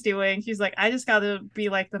Clay is doing. She's like, I just got to be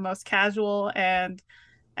like the most casual and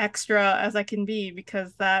extra as I can be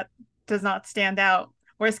because that does not stand out.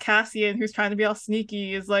 Whereas Cassian, who's trying to be all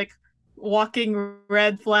sneaky, is like walking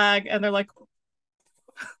red flag, and they're like,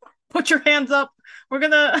 "Put your hands up. We're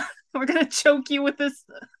gonna we're gonna choke you with this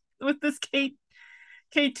K2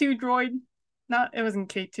 droid." Not it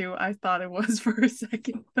wasn't K2. I thought it was for a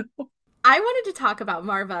second. I wanted to talk about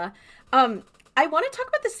Marva. I want to talk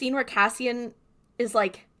about the scene where Cassian is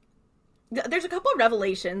like, there's a couple of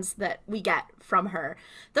revelations that we get from her.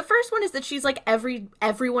 The first one is that she's like,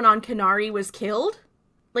 everyone on Kenari was killed.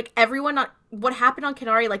 Like what happened on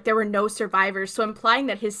Kenari, like there were no survivors. So implying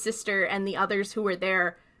that his sister and the others who were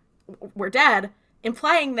there were dead,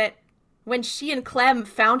 implying that when she and Clem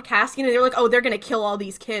found Cassian and they were like, oh, they're gonna kill all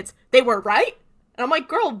these kids, they were right. And I'm like,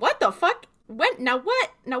 girl, what the fuck? What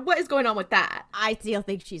is going on with that? I still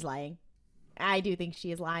think she's lying. I do think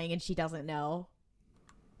she is lying and she doesn't know.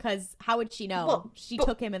 Because how would she know? Well, she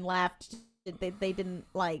took him and left. They didn't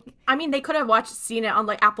like. I mean, they could have seen it on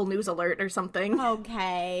like Apple News Alert or something.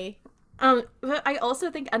 Okay. But I also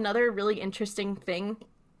think another really interesting thing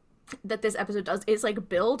that this episode does is like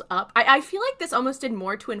build up. I feel like this almost did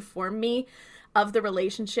more to inform me of the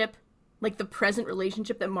relationship, like the present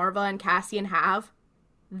relationship that Marva and Cassian have,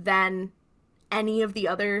 than any of the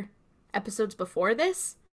other episodes before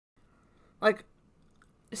this. Like,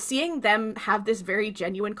 seeing them have this very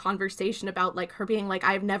genuine conversation about like her being like,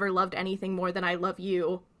 I've never loved anything more than I love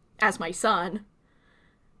you as my son,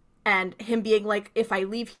 and him being like, if I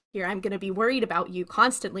leave here I'm gonna be worried about you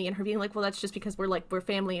constantly, and her being like, well, that's just because we're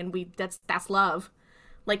family and that's love.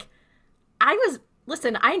 Like,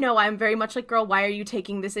 listen, I know I'm very much like, girl, why are you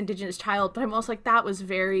taking this Indigenous child? But I'm also like, that was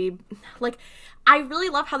very, like, I really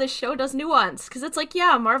love how this show does nuance, because it's like,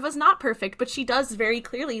 yeah, Marva's not perfect, but she does very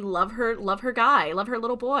clearly love her guy, love her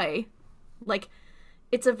little boy. Like,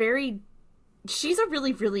 she's a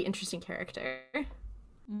really, really interesting character.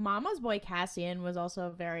 Mama's boy Cassian was also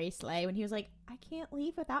very slay when he was like, I can't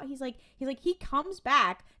leave without. He comes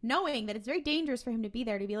back knowing that it's very dangerous for him to be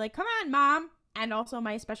there, to be like, come on, mom, and also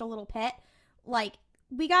my special little pet. Like,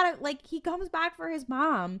 we gotta, like, he comes back for his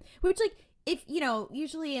mom, which, like, if, you know,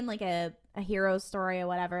 usually in, like, a hero's story or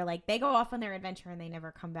whatever, like, they go off on their adventure and they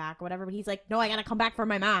never come back or whatever, but he's like, no, I gotta come back for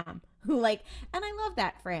my mom, who, like, and I love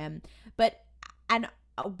that for him. But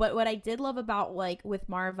what I did love about, like, with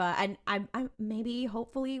Marva, and I'm maybe,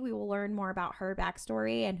 hopefully, we will learn more about her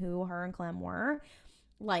backstory and who her and Clem were,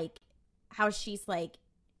 like, how she's, like,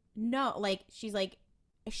 no, like, she's, like,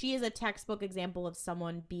 she is a textbook example of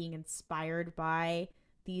someone being inspired by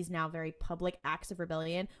these now very public acts of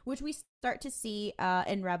rebellion, which we start to see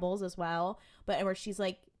in Rebels as well. But where she's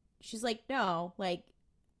like, no, like,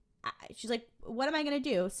 she's like, what am I gonna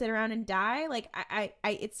do? Sit around and die? Like, I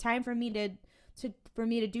it's time for me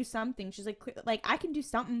to do something. She's like I can do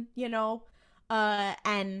something, you know.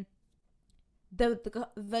 And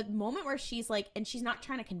the moment where she's like, and she's not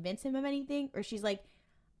trying to convince him of anything, or she's like,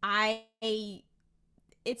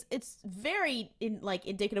 it's very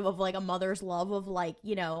indicative of like a mother's love of like,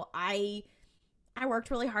 you know, I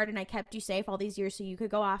worked really hard and I kept you safe all these years so you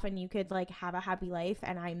could go off and you could like have a happy life,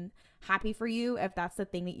 and I'm happy for you if that's the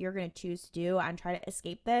thing that you're going to choose to do and try to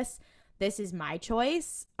escape this. This is my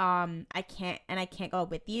choice. I can't go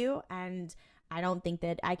with you, and I don't think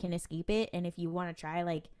that I can escape it, and if you want to try,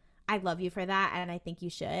 like, I love you for that and I think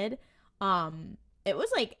you should. It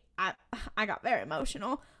was like I got very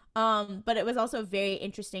emotional. But it was also very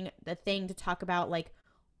interesting, the thing to talk about, like,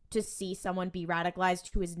 to see someone be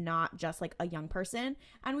radicalized who is not just like a young person,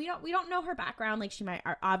 and we don't know her background. Like, she might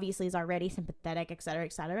obviously is already sympathetic,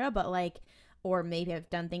 etc., but like, or maybe have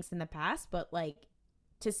done things in the past, but like,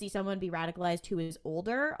 to see someone be radicalized who is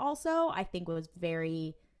older also, I think was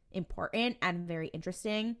very important and very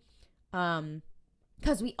interesting.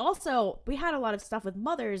 Because we had a lot of stuff with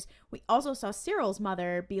mothers. We also saw Cyril's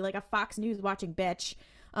mother be like a Fox News watching bitch.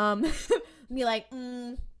 Be like,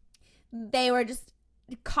 they were just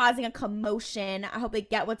causing a commotion. I hope they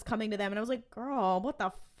get what's coming to them. And I was like, girl, what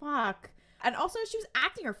the fuck? And also, she was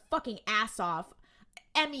acting her fucking ass off.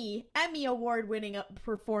 Emmy award winning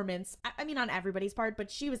performance. I mean, on everybody's part, but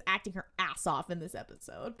she was acting her ass off in this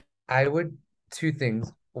episode. Two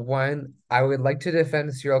things. One, I would like to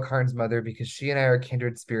defend Cyril Karn's mother because she and I are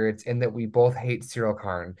kindred spirits in that we both hate Cyril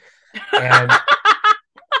Karn. And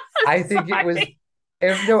I think it was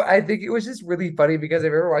I think it was just really funny because I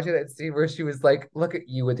remember watching that scene where she was like, look at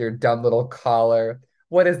you with your dumb little collar.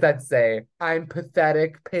 what does that say? I'm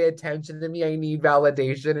pathetic. Pay attention to me. I need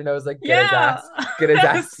validation. And I was like, Yeah. get his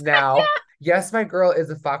I ass was- now. Yes, my girl is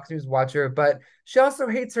a Fox News watcher, but she also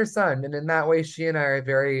hates her son. And in that way, she and I are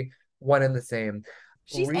very one and the same.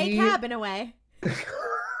 She's Re ACAB in a way.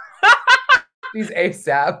 She's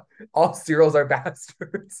ASAP. All cereals are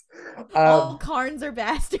bastards. All Karns are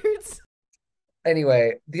bastards.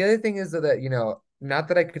 Anyway, the other thing is that, not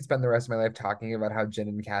that I could spend the rest of my life talking about how Jin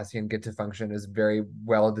and Cassian get to function as very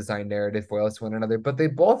well-designed narrative foils to one another, but they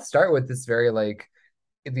both start with this very like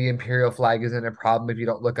the imperial flag isn't a problem if you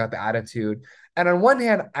don't look up attitude. And on one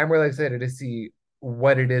hand, I'm really excited to see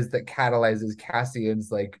what it is that catalyzes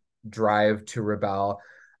Cassian's like drive to rebel.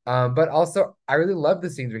 But also, I really love the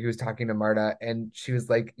scenes where he was talking to Marta and she was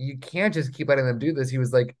like, you can't just keep letting them do this. He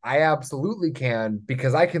was like, I absolutely can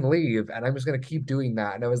because I can leave and I'm just going to keep doing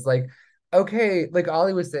that. And I was like, okay, like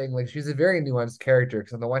Ollie was saying, like, she's a very nuanced character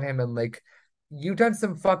because on the one hand, I'm like, you've done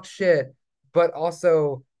some fucked shit, but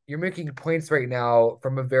also you're making points right now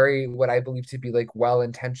from a very, what I believe to be like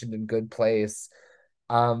well-intentioned and good place.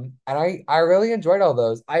 And I really enjoyed all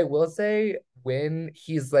those. I will say when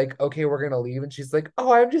he's like, okay, we're gonna leave, and she's like,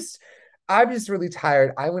 oh, I'm just really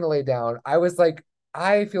tired. I'm gonna lay down. I was like,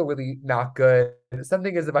 I feel really not good.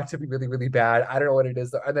 Something is about to be really, really bad. I don't know what it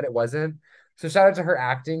is, and then it wasn't. So shout out to her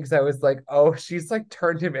acting because I was like, oh, she's like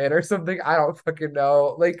turned him in or something. I don't fucking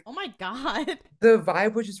know. Like Oh my god. the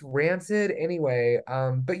vibe was just rancid anyway.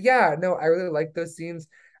 But yeah, no, I really like those scenes.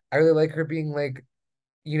 I really like her being like,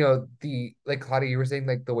 the like Claudia, you were saying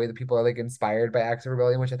like the way that people are like inspired by acts of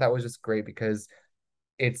rebellion, which I thought was just great because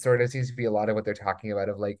it sort of seems to be a lot of what they're talking about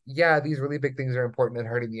of like, yeah, these really big things are important in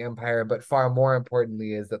hurting the empire, but far more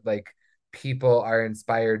importantly is that like people are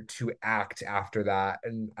inspired to act after that.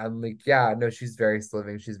 And I'm like, yeah, no, she's very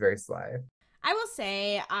sliving, she's very sly. I will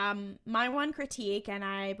say, my one critique, and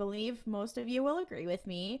I believe most of you will agree with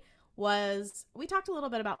me, was we talked a little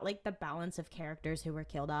bit about like the balance of characters who were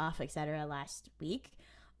killed off, etc. last week.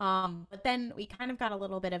 But then we kind of got a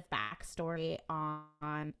little bit of backstory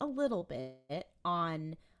on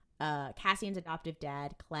Cassian's adoptive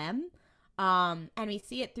dad, Clem. And we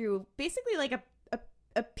see it through basically like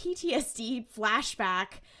a PTSD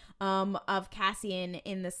flashback of Cassian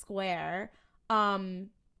in the square. And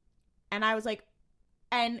I was like,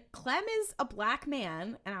 and Clem is a black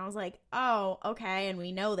man. And I was like, oh, okay. And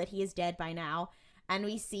we know that he is dead by now. And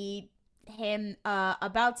we see him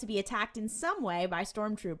about to be attacked in some way by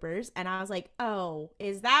stormtroopers. And I was like, oh,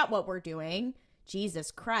 is that what we're doing?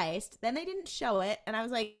 Jesus Christ. Then they didn't show it. And I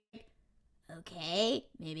was like, okay,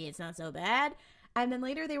 maybe it's not so bad. And then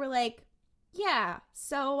later they were like, yeah,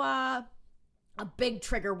 so a big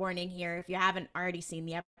trigger warning here if you haven't already seen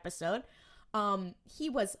the episode. He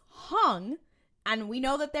was hung, and we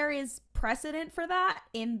know that there is precedent for that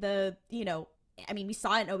in the, we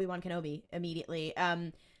saw it in Obi-Wan Kenobi immediately.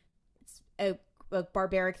 It's a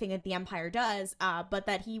barbaric thing that the Empire does, but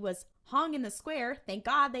that he was hung in the square. Thank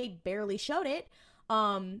God they barely showed it.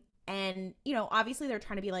 And, obviously they're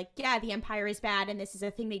trying to be like, yeah, the Empire is bad, and this is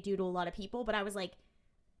a thing they do to a lot of people, but I was like,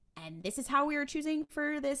 and this is how we were choosing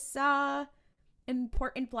for this,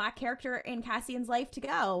 important black character in Cassian's life to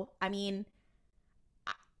go. I mean,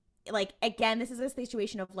 like, again, this is a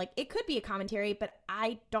situation of like, it could be a commentary, but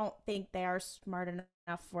I don't think they are smart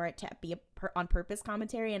enough for it to be on purpose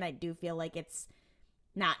commentary. And I do feel like it's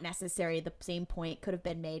not necessary. The same point could have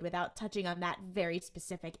been made without touching on that very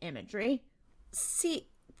specific imagery. See,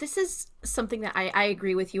 this is something that I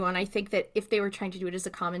agree with you on. I think that if they were trying to do it as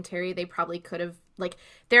a commentary, they probably could have, like,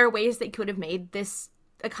 there are ways they could have made this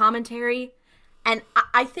a commentary. And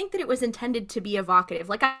I think that it was intended to be evocative.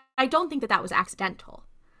 Like, I don't think that that was accidental.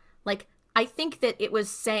 Like, I think that it was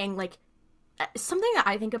saying, like, something that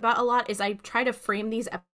I think about a lot is I try to frame these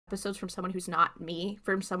episodes from someone who's not me,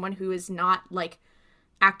 from someone who is not, like,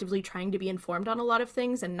 actively trying to be informed on a lot of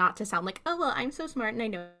things and not to sound like, oh, well, I'm so smart and I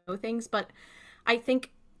know things. But I think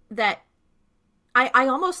that I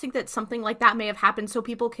almost think that something like that may have happened so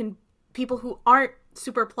people who aren't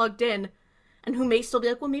super plugged in and who may still be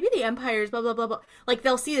like, well, maybe the Empire is blah, blah, blah, blah. Like,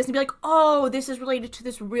 they'll see this and be like, oh, this is related to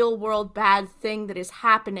this real world bad thing that is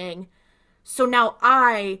happening. So now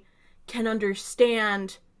I can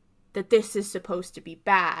understand that this is supposed to be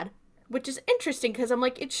bad. Which is interesting because I'm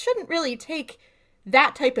like, it shouldn't really take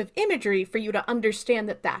that type of imagery for you to understand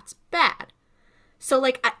that that's bad. So,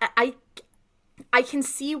 like, I can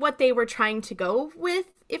see what they were trying to go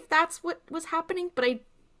with if that's what was happening, but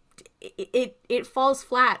it falls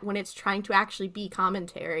flat when it's trying to actually be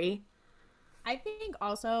commentary. I think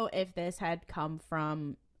also if this had come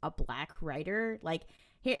from a black writer, like,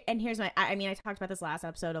 here's my, I talked about this last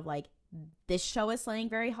episode of like, this show is slaying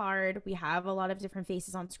very hard. We have a lot of different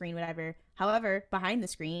faces on screen, whatever. However, behind the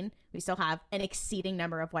screen, we still have an exceeding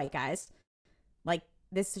number of white guys. Like,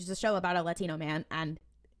 this is a show about a Latino man, and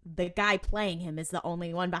the guy playing him is the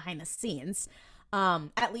only one behind the scenes.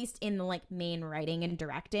 At least in the like main writing and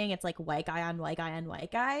directing, it's like white guy on white guy on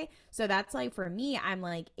white guy. So that's like, for me, I'm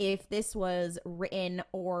like, if this was written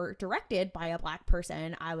or directed by a Black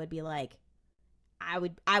person, I would be like,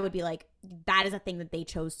 that is a thing that they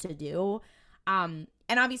chose to do. And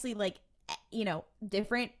obviously, like, you know,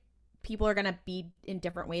 different people are gonna be in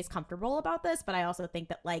different ways comfortable about this, but I also think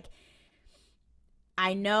that, like,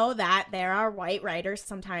 I know that there are white writers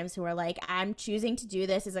sometimes who are like, I'm choosing to do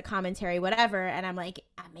this as a commentary, whatever. And I'm like,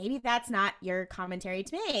 maybe that's not your commentary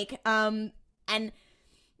to make. And,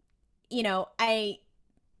 you know,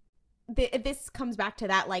 this comes back to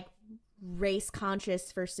that, like, race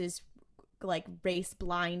conscious versus, like, race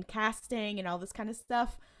blind casting and all this kind of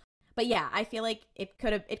stuff. But yeah, I feel like it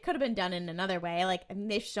could have been done in another way. Like, I mean,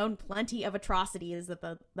 they've shown plenty of atrocities that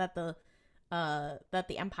the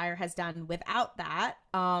Empire has done without that.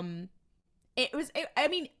 I mean,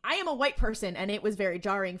 I am a white person, and it was very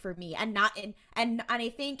jarring for me, and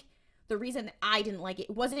I think the reason that I didn't like it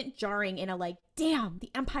wasn't jarring in a like, damn,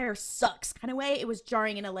 the Empire sucks kind of way. It was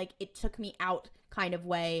jarring in a like, it took me out kind of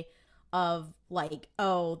way of like,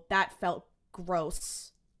 oh, that felt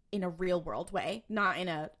gross in a real world way, not in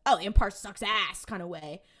a, oh, the Empire sucks ass kind of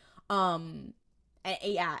way.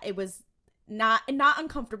 Yeah, it was not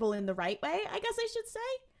uncomfortable in the right way, I guess I should say.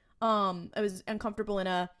 It was uncomfortable in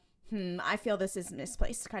a I feel this is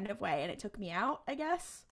misplaced kind of way, and it took me out, I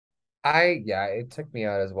guess. Yeah, it took me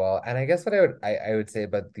out as well. And I guess what I would say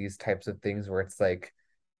about these types of things where it's like,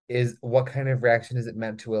 is what kind of reaction is it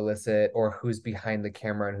meant to elicit, or who's behind the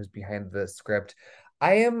camera and who's behind the script?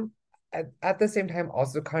 I am at the same time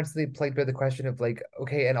also constantly plagued by the question of like,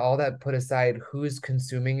 okay, and all that put aside, who's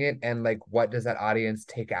consuming it, and like what does that audience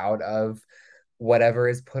take out of whatever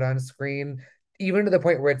is put on screen? Even to the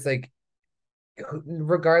point where it's like,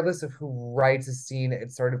 regardless of who writes a scene,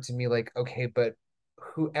 it's sort of to me like, okay, but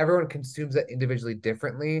who, everyone consumes it individually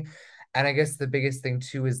differently. And I guess the biggest thing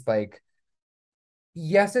too is like,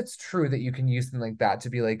 yes, it's true that you can use something like that to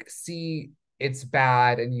be like, see, it's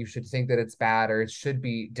bad and you should think that it's bad, or it should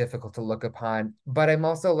be difficult to look upon. But I'm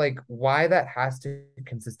also like, why that has to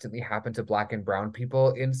consistently happen to Black and brown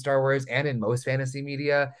people in Star Wars and in most fantasy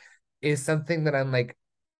media is something that I'm like,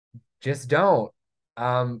 just don't.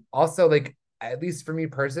 Also, like, at least for me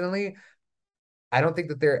personally, I don't think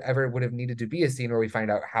that there ever would have needed to be a scene where we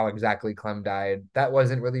find out how exactly Clem died. That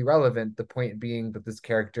wasn't really relevant. The point being that this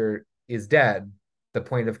character is dead. The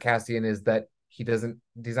point of Cassian is that he's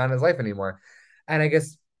not in his life anymore. And I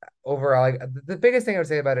guess overall, like, the biggest thing I would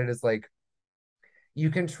say about it is like, you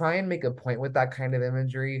can try and make a point with that kind of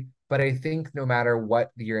imagery, but I think no matter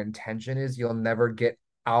what your intention is, you'll never get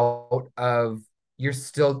out of, you've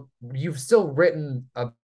still written a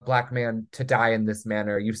Black man to die in this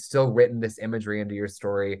manner. You've still written this imagery into your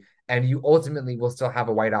story, and you ultimately will still have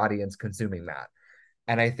a white audience consuming that.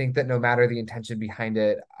 And I think that no matter the intention behind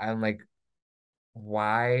it, I'm like,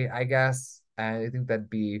 why, I guess. And I think that'd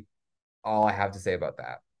be all I have to say about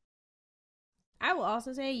that. I will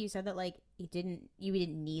also say, you said that like you didn't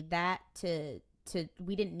need that to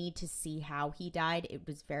we didn't need to see how he died. It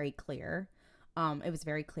was very clear. It was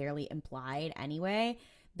very clearly implied anyway.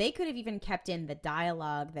 They could have even kept in the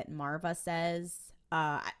dialogue that Marva says.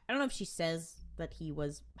 I don't know if she says that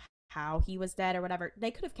how he was dead or whatever.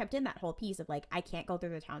 They could have kept in that whole piece of like, I can't go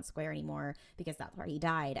through the town square anymore because that's where he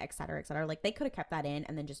died, et cetera, et cetera. Like, they could have kept that in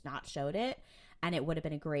and then just not showed it, and it would have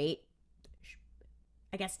been a great,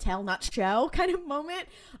 I guess, tell not show kind of moment.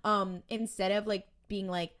 Instead of like being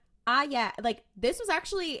like, yeah, like, this was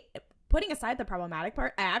actually, putting aside the problematic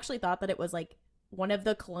part, I actually thought that it was like one of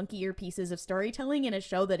the clunkier pieces of storytelling in a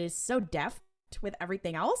show that is so deft with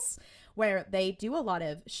everything else, where they do a lot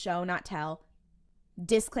of show not tell.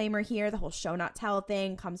 Disclaimer here, the whole show not tell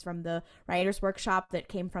thing comes from the writers workshop that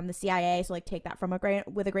came from the CIA, so like take that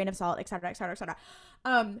with a grain of salt, etc., etc.,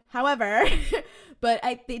 etc. However, but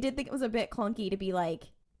they did think it was a bit clunky to be like,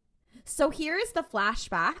 so here's the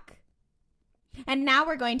flashback, and now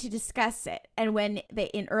we're going to discuss it. And when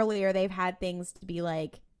earlier they've had things to be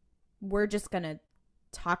like, we're just gonna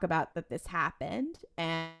talk about that this happened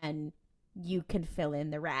and you can fill in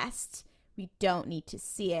the rest. We don't need to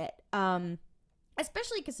see it.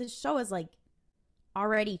 Especially because this show has like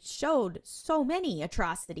already showed so many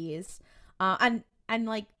atrocities. And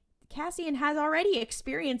like, Cassian has already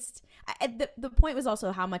experienced, the point was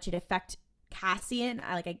also how much it affected Cassian.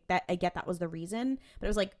 I get that was the reason, but it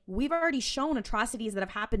was like, we've already shown atrocities that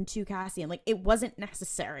have happened to Cassian. Like, it wasn't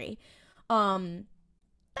necessary.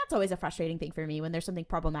 That's always a frustrating thing for me when there's something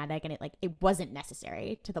problematic and it wasn't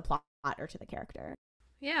necessary to the plot or to the character.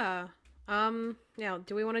 Yeah. Yeah,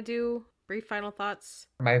 do we want to do brief final thoughts?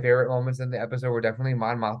 My favorite moments in the episode were definitely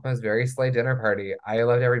Mon Mothma's very slay dinner party. I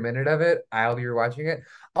loved every minute of it. I'll be rewatching it.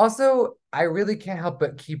 Also, I really can't help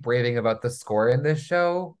but keep raving about the score in this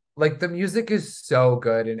show. Like the music is so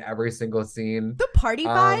good in every single scene. The party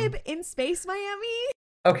Um, vibe in Space Miami.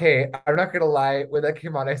 Okay, I'm not gonna lie. When that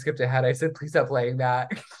came on, I skipped ahead. I said, please stop playing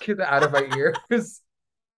that. Get that out of my ears.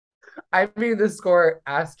 I mean the score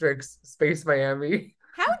asterisk Space Miami.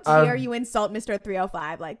 How dare Um, you insult Mr.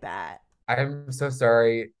 305 like that? I'm so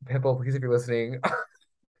sorry. Pipple, please if you're listening.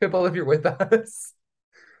 Pipple, if you're with us.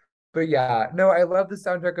 But yeah, no, I love the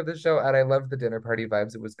soundtrack of the show and I loved the dinner party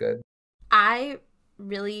vibes. It was good. I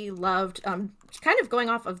really loved kind of going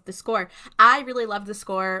off of the score. I really loved the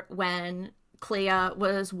score when Clea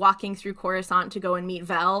was walking through Coruscant to go and meet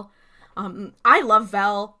Vel. I love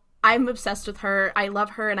Vel. I'm obsessed with her. I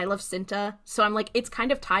love her and I love Cinta. So I'm like, it's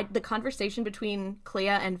kind of tied, the conversation between Clea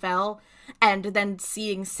and Vel, and then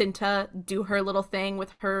seeing Cinta do her little thing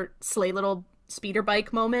with her slay little speeder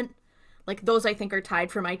bike moment. Like those I think are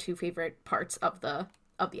tied for my two favorite parts of the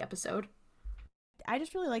episode. I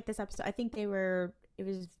just really like this episode. I think it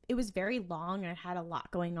was very long and it had a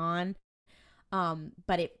lot going on.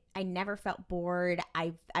 But I never felt bored.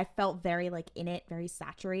 I felt very like in it, very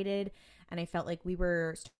saturated, and I felt like we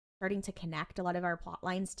were starting to connect a lot of our plot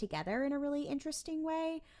lines together in a really interesting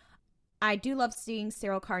way. I do love seeing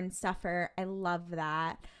Cyril Karn suffer. I love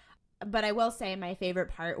that. But I will say my favorite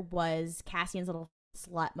part was Cassian's little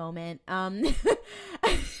slut moment.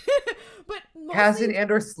 But mostly, Cassian and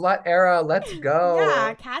her slut era. Let's go.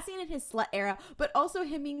 yeah, Cassian and his slut era, but also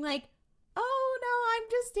him being like, "Oh no, I'm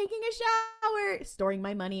just taking a shower," storing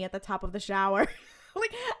my money at the top of the shower.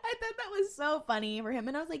 Like, I thought that was so funny for him,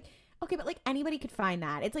 and I was like, okay, but like anybody could find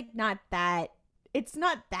that. It's like it's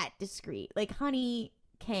not that discreet. Like, honey,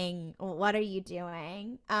 King, what are you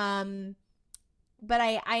doing? But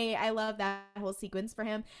I love that whole sequence for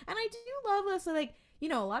him, and I do love this. So like, you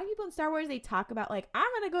know, a lot of people in Star Wars, they talk about like, I'm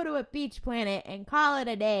gonna go to a beach planet and call it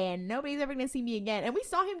a day, and nobody's ever gonna see me again. And we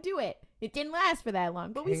saw him do it. It didn't last for that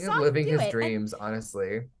long, but we King saw of him living do his it. dreams,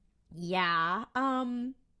 honestly. Yeah.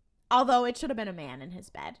 Although it should have been a man in his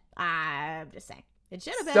bed. I'm just saying. It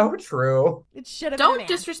should have been. So true. It should have been a Don't man.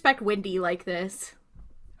 disrespect Windy like this.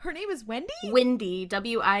 Her name is Wendy? Windy,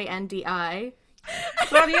 Windi.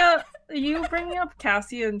 Claudia, you bringing up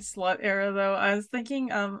Cassian's slut era though, I was thinking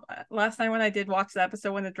last night when I did watch the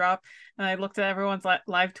episode when it dropped, and I looked at everyone's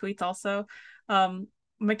live tweets also,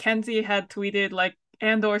 Mackenzie had tweeted like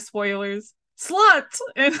Andor spoilers slut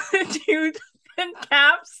in huge in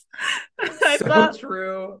caps. I So thought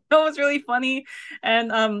true. that was really funny.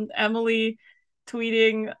 And Emily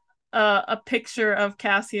tweeting a picture of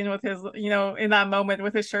Cassian with his, you know, in that moment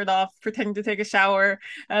with his shirt off, pretending to take a shower,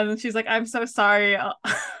 and then she's like, "I'm so sorry,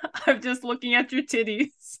 I'm just looking at your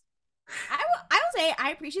titties." I will say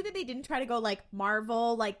I appreciate that they didn't try to go like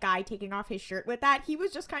Marvel, like guy taking off his shirt with that. He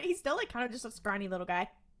was just he's still like kind of just a scrawny little guy.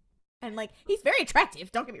 And like he's very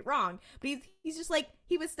attractive, don't get me wrong, but he's just like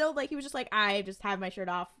he was just like, I just have my shirt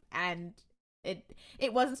off, and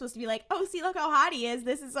it wasn't supposed to be like, oh, see, look how hot he is.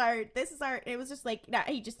 This is our. It was just like, nah,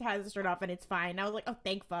 he just has his shirt off and it's fine. And I was like, oh,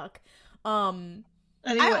 thank fuck. Anyway,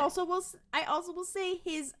 I also will say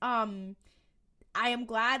his I am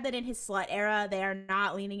glad that in his slut era they are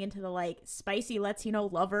not leaning into the like spicy Latino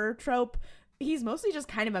lover trope. He's mostly just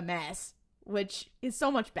kind of a mess, which is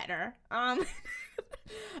so much better.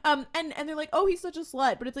 And they're like, oh, he's such a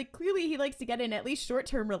slut, but it's like clearly he likes to get in at least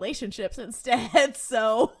short-term relationships instead.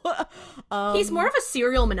 So He's more of a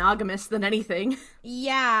serial monogamist than anything.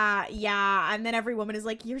 yeah, and then every woman is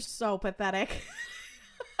like, you're so pathetic.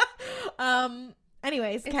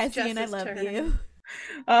 Anyways, It's Cassian, I Jess's love turn. you.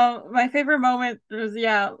 my favorite moment was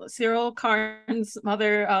Cyril Karn's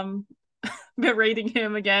mother berating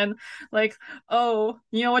him again, like, "Oh,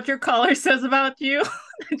 you know what your collar says about you?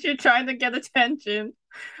 That you're trying to get attention."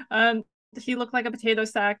 And he looked like a potato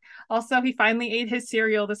sack. Also, he finally ate his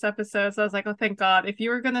cereal this episode, so I was like, oh, thank God. If you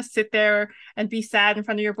were gonna sit there and be sad in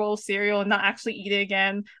front of your bowl of cereal and not actually eat it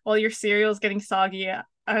again while your cereal is getting soggy,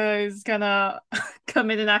 I was gonna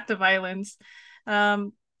commit an act of violence.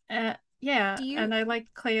 Yeah, and I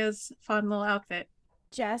liked Clea's fun little outfit.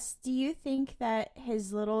 Jess, do you think that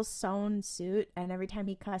his little sewn suit, and every time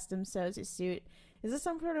he custom sews his suit, is this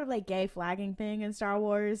some sort of like gay flagging thing in Star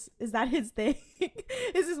Wars? Is that his thing?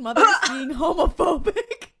 Is his mother being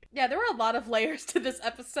homophobic? Yeah, there were a lot of layers to this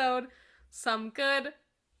episode. Some good,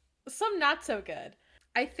 some not so good.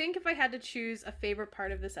 I think if I had to choose a favorite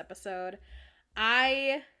part of this episode,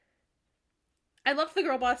 I I loved the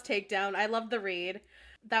girl boss takedown. I loved the read.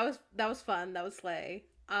 That was fun. That was slay.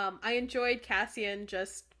 I enjoyed Cassian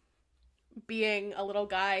just being a little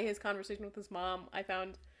guy. His conversation with his mom I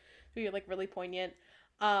found to be like really poignant.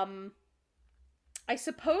 I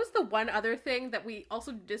suppose the one other thing that we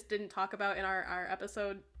also just didn't talk about in our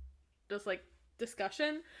episode, just like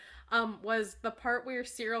discussion, was the part where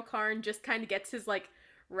Cyril Karn just kind of gets his like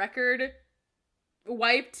record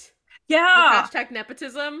wiped. Yeah. Hashtag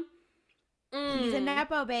nepotism. He's a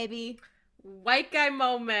nepo baby. White guy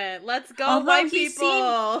moment. Let's go, Although white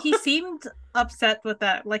people. he seemed upset with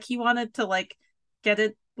that. Like he wanted to like get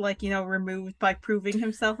it like, you know, removed by proving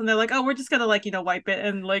himself, and they're like, oh, we're just gonna like, you know, wipe it,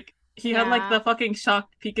 and like he had like Yeah. the fucking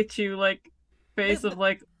shocked Pikachu like face of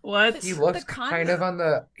like what? He looked kind of on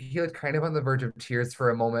the verge of tears for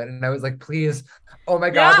a moment, and I was like, please, oh my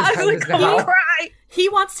God, Yeah, the I time was is like, now. oh, cry. He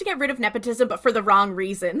wants to get rid of nepotism, but for the wrong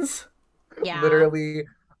reasons. Yeah. Literally,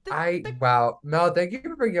 wow, Mel, thank you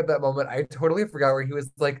for bringing up that moment. I totally forgot where he was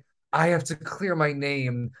like, I have to clear my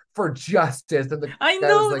name for justice. And the I guy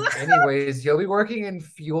know. was like, anyways, you'll be working in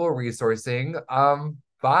fuel resourcing.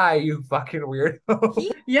 Bye, you fucking weirdo.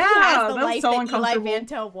 He Yeah, has the that was life so that Eli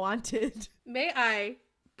uncomfortable. Vanto wanted. May I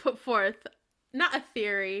put forth not a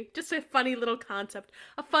theory, just a funny little concept,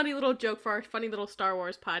 a funny little joke for our funny little Star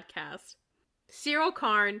Wars podcast. Cyril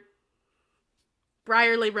Karn,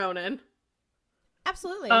 Briarly Ronan.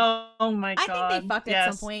 Absolutely. Oh my I god. think they fucked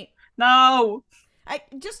at some point. No.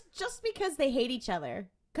 Just because they hate each other.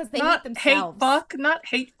 Because they Not hate themselves. not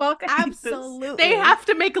hate fuck. I hate this. Absolutely. They have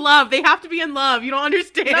to make love. They have to be in love. You don't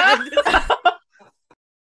understand.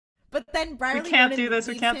 But then Briarly We can't Ronan do this.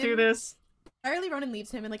 We leaves can't him- do this. Briarly Ronan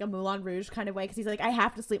leaves him in like a Moulin Rouge kind of way because he's like, I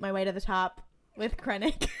have to sleep my way to the top with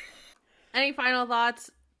Krennic. Any final thoughts?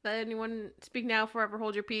 That anyone speak now, forever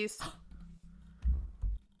hold your peace.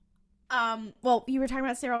 Well, you were talking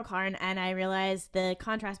about Cyril Karn, and I realized the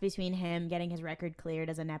contrast between him getting his record cleared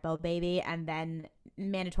as a nepo baby and then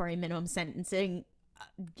mandatory minimum sentencing,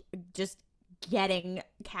 just getting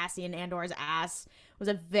Cassian Andor's ass was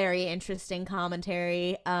a very interesting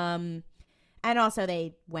commentary. And also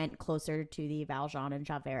they went closer to the Valjean and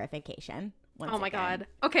Javert verification. Oh my god.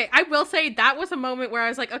 Okay, I will say that was a moment where I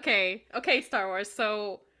was like, okay, Star Wars,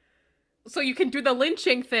 so you can do the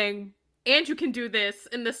lynching thing, and you can do this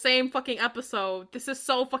in the same fucking episode. This is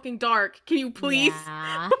so fucking dark. Can you please,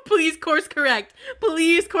 Yeah. please course correct?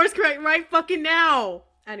 Please course correct right fucking now.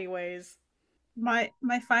 Anyways. My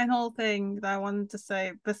final thing that I wanted to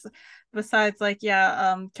say, besides like,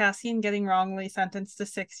 Cassian getting wrongly sentenced to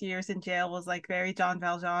 6 years in jail was like very John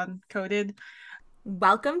Valjean coded.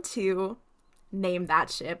 Welcome to Name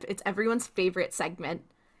That Ship. It's everyone's favorite segment.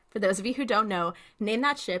 For those of you who don't know, Name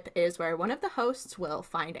That Ship is where one of the hosts will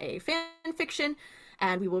find a fan fiction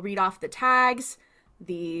and we will read off the tags,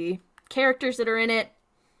 the characters that are in it,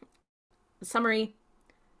 the summary,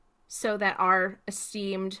 so that our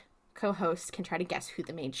esteemed co-host can try to guess who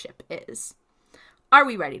the main ship is. Are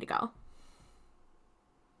we ready to go?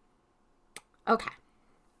 Okay.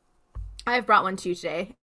 I have brought one to you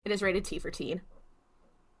today. It is rated T for teen.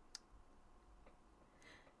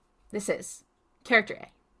 This is character A,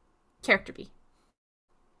 character B.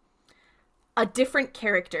 A different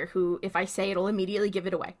character who, if I say, it'll immediately give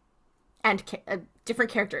it away. And a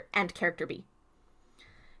different character and character B.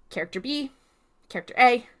 Character B, character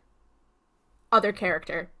A, other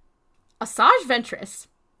character. Asajj Ventress,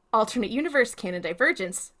 alternate universe canon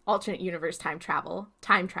divergence, alternate universe time travel,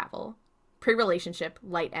 pre-relationship,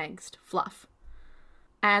 light angst, fluff.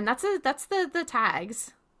 And that's the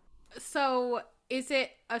tags. So, is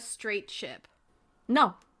it a straight ship?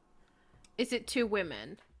 No. Is it 2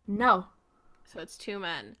 women? No. So it's 2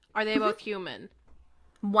 men. Are they both human?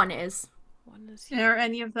 One is. One is Are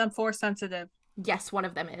any of them force sensitive? Yes, one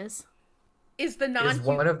of them is. Is the Is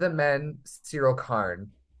one of the men Cyril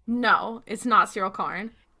Karn? No, it's not Cyril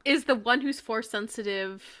Karn. Is the one who's force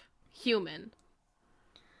sensitive human?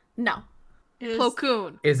 No. Plo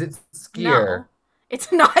Koon. Is it No. Skier?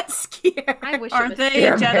 It's not Skier. I wish Aren't it was. they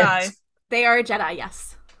a Damn Jedi? it. They are a Jedi,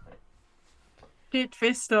 yes. Kit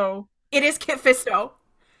Fisto. It is Kit Fisto.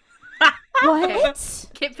 What?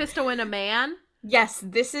 Kit Fisto and a man? Yes,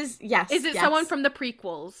 this is, yes. Is it yes. someone from the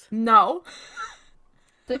prequels? No.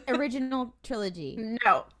 The original trilogy.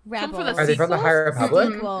 No. Rebels. for the Are they from the High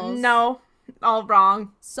Republic? Sequels. No. All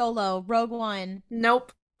wrong. Solo. Rogue One.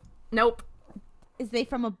 Nope. Nope. Is they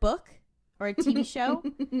from a book? Or a TV show?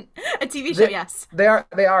 A TV show, yes. They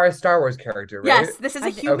are a Star Wars character, right? Yes, this is a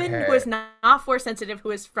human who Okay. is not Force sensitive, who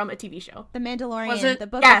is from a TV show. The Mandalorian, Was it- the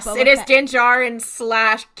book Yes, of it Boba is Fett. Din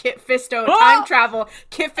Djarin / Kit Fisto Oh! time travel.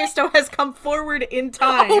 Kit Fisto has come forward in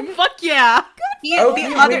time. Oh fuck yeah! The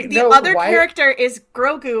other character is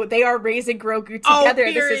Grogu. They are raising Grogu Oh, together.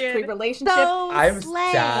 This is period. pre-relationship. So I'm slay.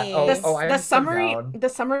 sad. I The am summary down. the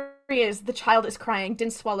summary is the child is crying. Din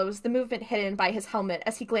swallows, the movement hidden by his helmet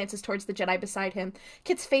as he glances towards the Jedi beside him.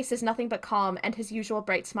 Kit's face is nothing but calm and his usual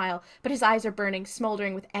bright smile, but his eyes are burning,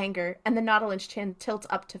 smoldering with anger, and the Nautilus chin tilts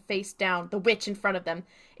up to face down the witch in front of them.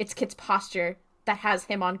 It's Kit's posture that has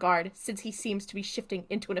him on guard, since he seems to be shifting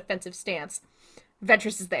into an offensive stance.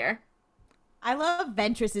 Ventress is there. I love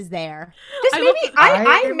Ventress is there. This I may love be, the-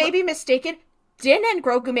 I may be mistaken. Din and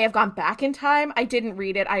Grogu may have gone back in time. I didn't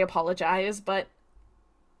read it. I apologize, but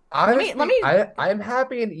Honestly, let me- I'm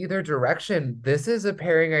happy in either direction. This is a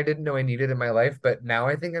pairing I didn't know I needed in my life, but now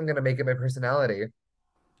I think I'm gonna make it my personality.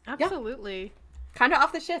 Absolutely. kind of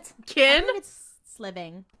off the shits. I Kin? think it's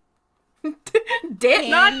sliving. Dit?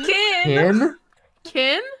 Not kin. Kin?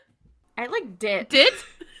 Kin? I like dit. Dit?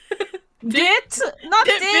 Dit? Not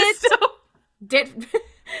Dit dit. Fisto? Dit.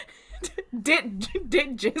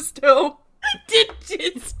 Dit Gisto. Dit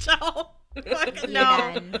Jisto. Fuck You're no.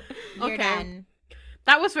 done. You're Okay. done.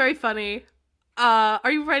 That was very funny.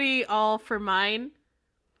 Are you ready all for mine?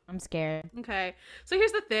 I'm scared. Okay. So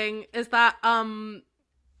here's the thing is that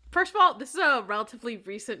first of all, this is a relatively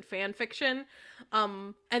recent fan fiction.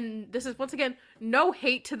 And this is once again no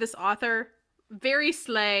hate to this author. Very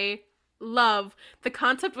slay. Love. The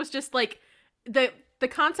concept was just like the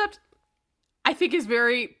concept I think is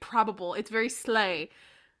very probable. It's very slay.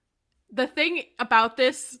 The thing about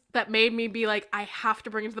this that made me be like, I have to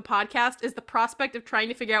bring it to the podcast is the prospect of trying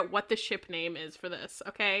to figure out what the ship name is for this,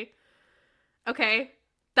 okay? Okay?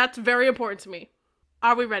 That's very important to me.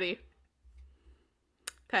 Are we ready?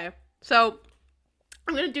 Okay. So,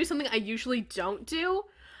 I'm going to do something I usually don't do,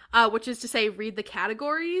 which is to say read the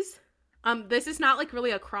categories. This is not like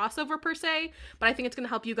really a crossover per se, but I think it's going to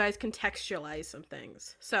help you guys contextualize some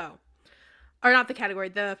things. So, or not the category,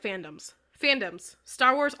 the fandoms. Fandoms.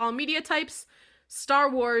 Star Wars all media types, Star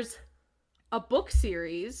Wars a book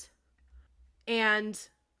series, and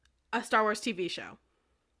a Star Wars TV show.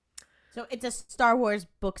 So it's a Star Wars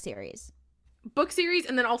book series. Book series,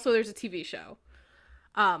 and then also there's a TV show.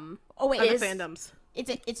 Oh wait, Are the it's fandoms.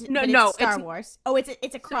 no, no, it's Star it's- Wars. Oh, it's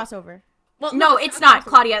a crossover. Well, No, it's not,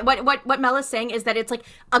 Claudia. What Mel is saying is that it's like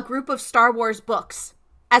a group of Star Wars books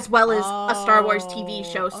as well as a Star Wars TV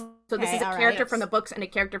show. So this okay, is a all character right. from the books and a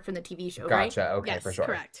character from the TV show, right? Gotcha. Okay, Yes, for sure.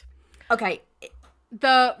 correct. Okay.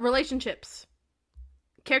 The relationships.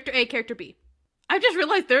 Character A, character B. I just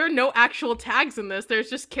realized there are no actual tags in this. There's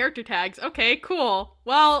just character tags. Okay, cool.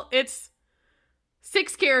 Well, it's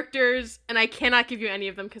 6 characters, and I cannot give you any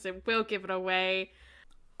of them because it will give it away.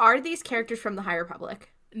 Are these characters from the High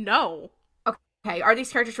Republic? No. Okay. Are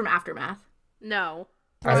these characters from Aftermath? No.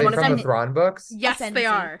 Are they One of from them- the Thrawn books? Yes, Ascendancy. they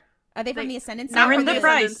are. Are they from They- the Ascendancy? Not or from the Arinda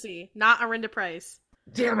Price. Ascendancy. Not Arinda Price.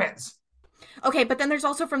 Damn it! Okay, but then there's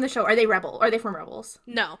also from the show. Are they Rebel? Are they from Rebels?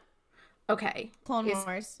 No. Okay. Clone Is-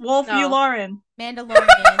 Wars, Wolf No. Yularen.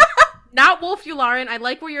 Mandalorian. Not Wolf Yularen. I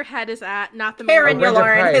like where your head is at. Not the Karen Arinda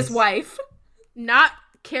Yularen, his Price. wife. Not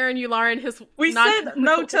Karen Yularen. His. We not- said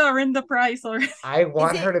no to Arinda Price already. I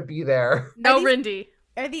want it- her to be there. No Are these- Rindy.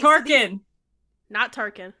 Are these Tarkin. Not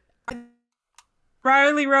Tarkin.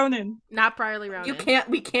 Riley Ronan. Not Brierly Ronan.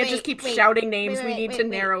 We can't just Wait, keep wait, shouting names. wait, We wait, need wait, to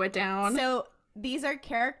wait. narrow it down. So these are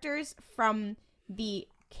characters from the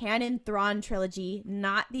canon Thrawn trilogy,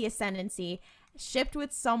 not the Ascendancy, shipped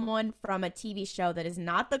with someone from a TV show that is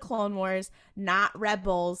not the Clone Wars, not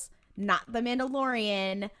Rebels, not the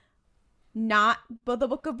Mandalorian, not the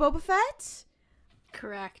Book of Boba Fett.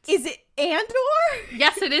 Correct. Is it Andor?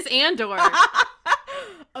 Yes, it is Andor.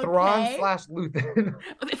 Thrawn Okay. / Luthen.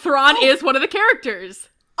 Thrawn is one of the characters.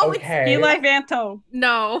 Oh, Okay. Eli Vanto.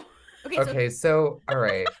 No. it's okay. So Okay, so all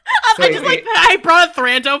right. So I wait, just like that. I brought a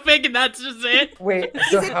Thranto fig, and that's just it. wait.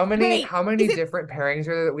 So Is it- how many wait, how many is it- different pairings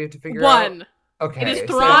are there that we have to figure out? One. Okay. It is so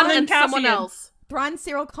Thrawn Thrawn and someone Cassian. else. Thrawn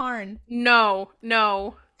Cyril Karn. No.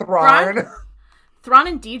 No. Thrawn. Thrawn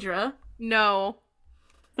and Deidre. No.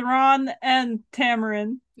 Thrawn and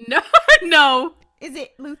Tamarin. No. No. Is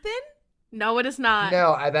it Luthen? No, it is not.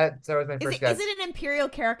 No, that was my Is first it, guess. is it an Imperial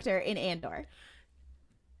character in Andor?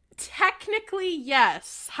 Technically,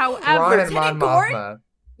 yes. Thrawn However, and Mon Lieutenant Gordon? Mothma.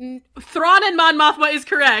 Thrawn and Mon Mothma is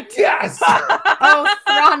correct. Yes. Oh,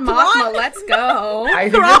 Thrawn Mothma, let's go. I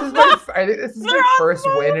think this is my first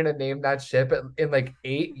win in a name that ship in like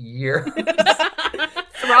 8 years.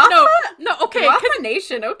 Thrawn? No, No, okay. Throthma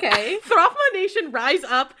Nation, okay. Throthma Nation, rise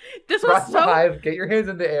up. This was Throthma so... Hive, get your hands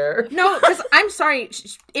in the air. No, because I'm sorry.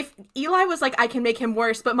 If Eli was like, I can make him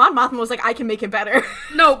worse, but Mon Mothma was like, I can make him better.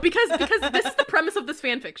 No, because this is the premise of this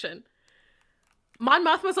fanfiction. Mon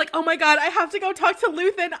Mothma's like, oh my god, I have to go talk to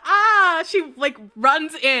Luthen. She like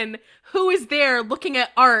runs in. Who is there looking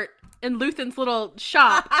at art in Luthen's little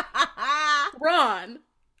shop? Ron.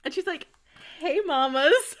 And she's like, hey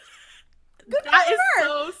mamas. That is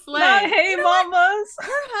so slay. Not hey mamas. Her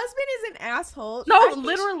husband is an asshole. No, I think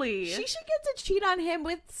literally. She should get to cheat on him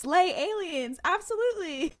with slay aliens.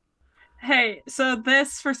 Absolutely. Hey, so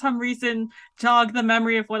this for some reason jogged the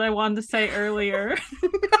memory of what I wanted to say earlier.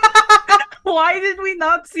 Why did we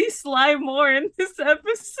not see Sly more in this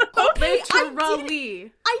episode? Okay,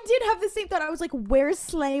 Literally. I did have the same thought. I was like, where's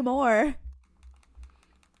Slay Moore?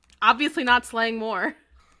 Obviously not slaying more.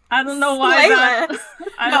 I don't know why that.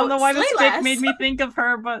 I No, don't know why the slay stick less. made me think of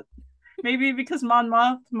her, but maybe because Mon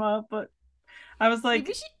Mothma. But I was like,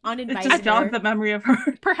 Maybe she it uninvited just her. jogged the memory of her.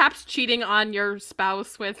 Perhaps cheating on your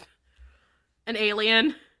spouse with an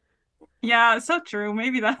alien. Yeah, so true.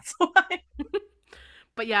 Maybe that's why.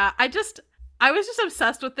 But yeah, I was just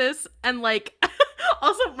obsessed with this, and like,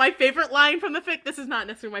 also my favorite line from the fic. This is not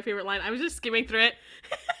necessarily my favorite line. I was just skimming through it.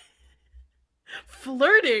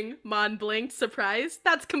 Flirting, Mon blinked, surprised.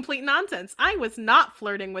 That's complete nonsense. I was not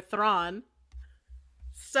flirting with Thrawn.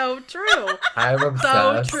 So true. I'm So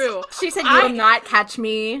obsessed. true. She said, you will not catch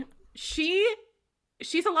me. She's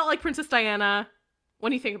a lot like Princess Diana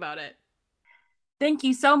when you think about it. Thank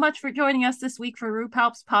you so much for joining us this week for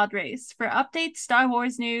RuPaul's Pod Race. For updates, Star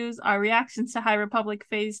Wars news, our reactions to High Republic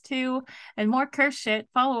Phase 2, and more curse shit,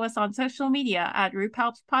 follow us on social media at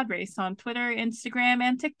RuPaul's Pod Race on Twitter, Instagram,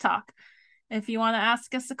 and TikTok. If you want to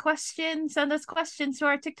ask us a question, send us questions to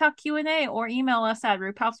our TikTok Q&A or email us at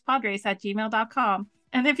RuPaul'sPodRace@gmail.com.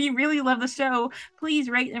 And if you really love the show, please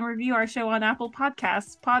rate and review our show on Apple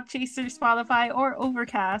Podcasts, Podchaser, Spotify, or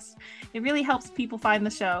Overcast. It really helps people find the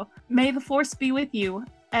show. May the Force be with you,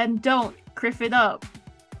 and don't criff it up.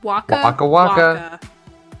 Waka Waka waka.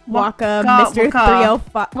 Waka, Waka, Mr. waka.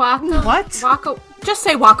 305. Waka. What? Waka. Just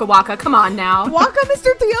say Waka Waka. Come on now. Waka,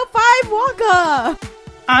 Mr. 305, Waka!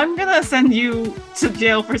 I'm gonna send you to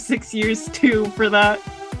jail for 6 years too for that.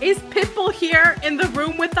 Is Pitbull here in the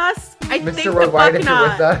room with us? I think Mr. the Worldwide, fuck if you're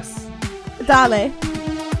not. with us. Dale.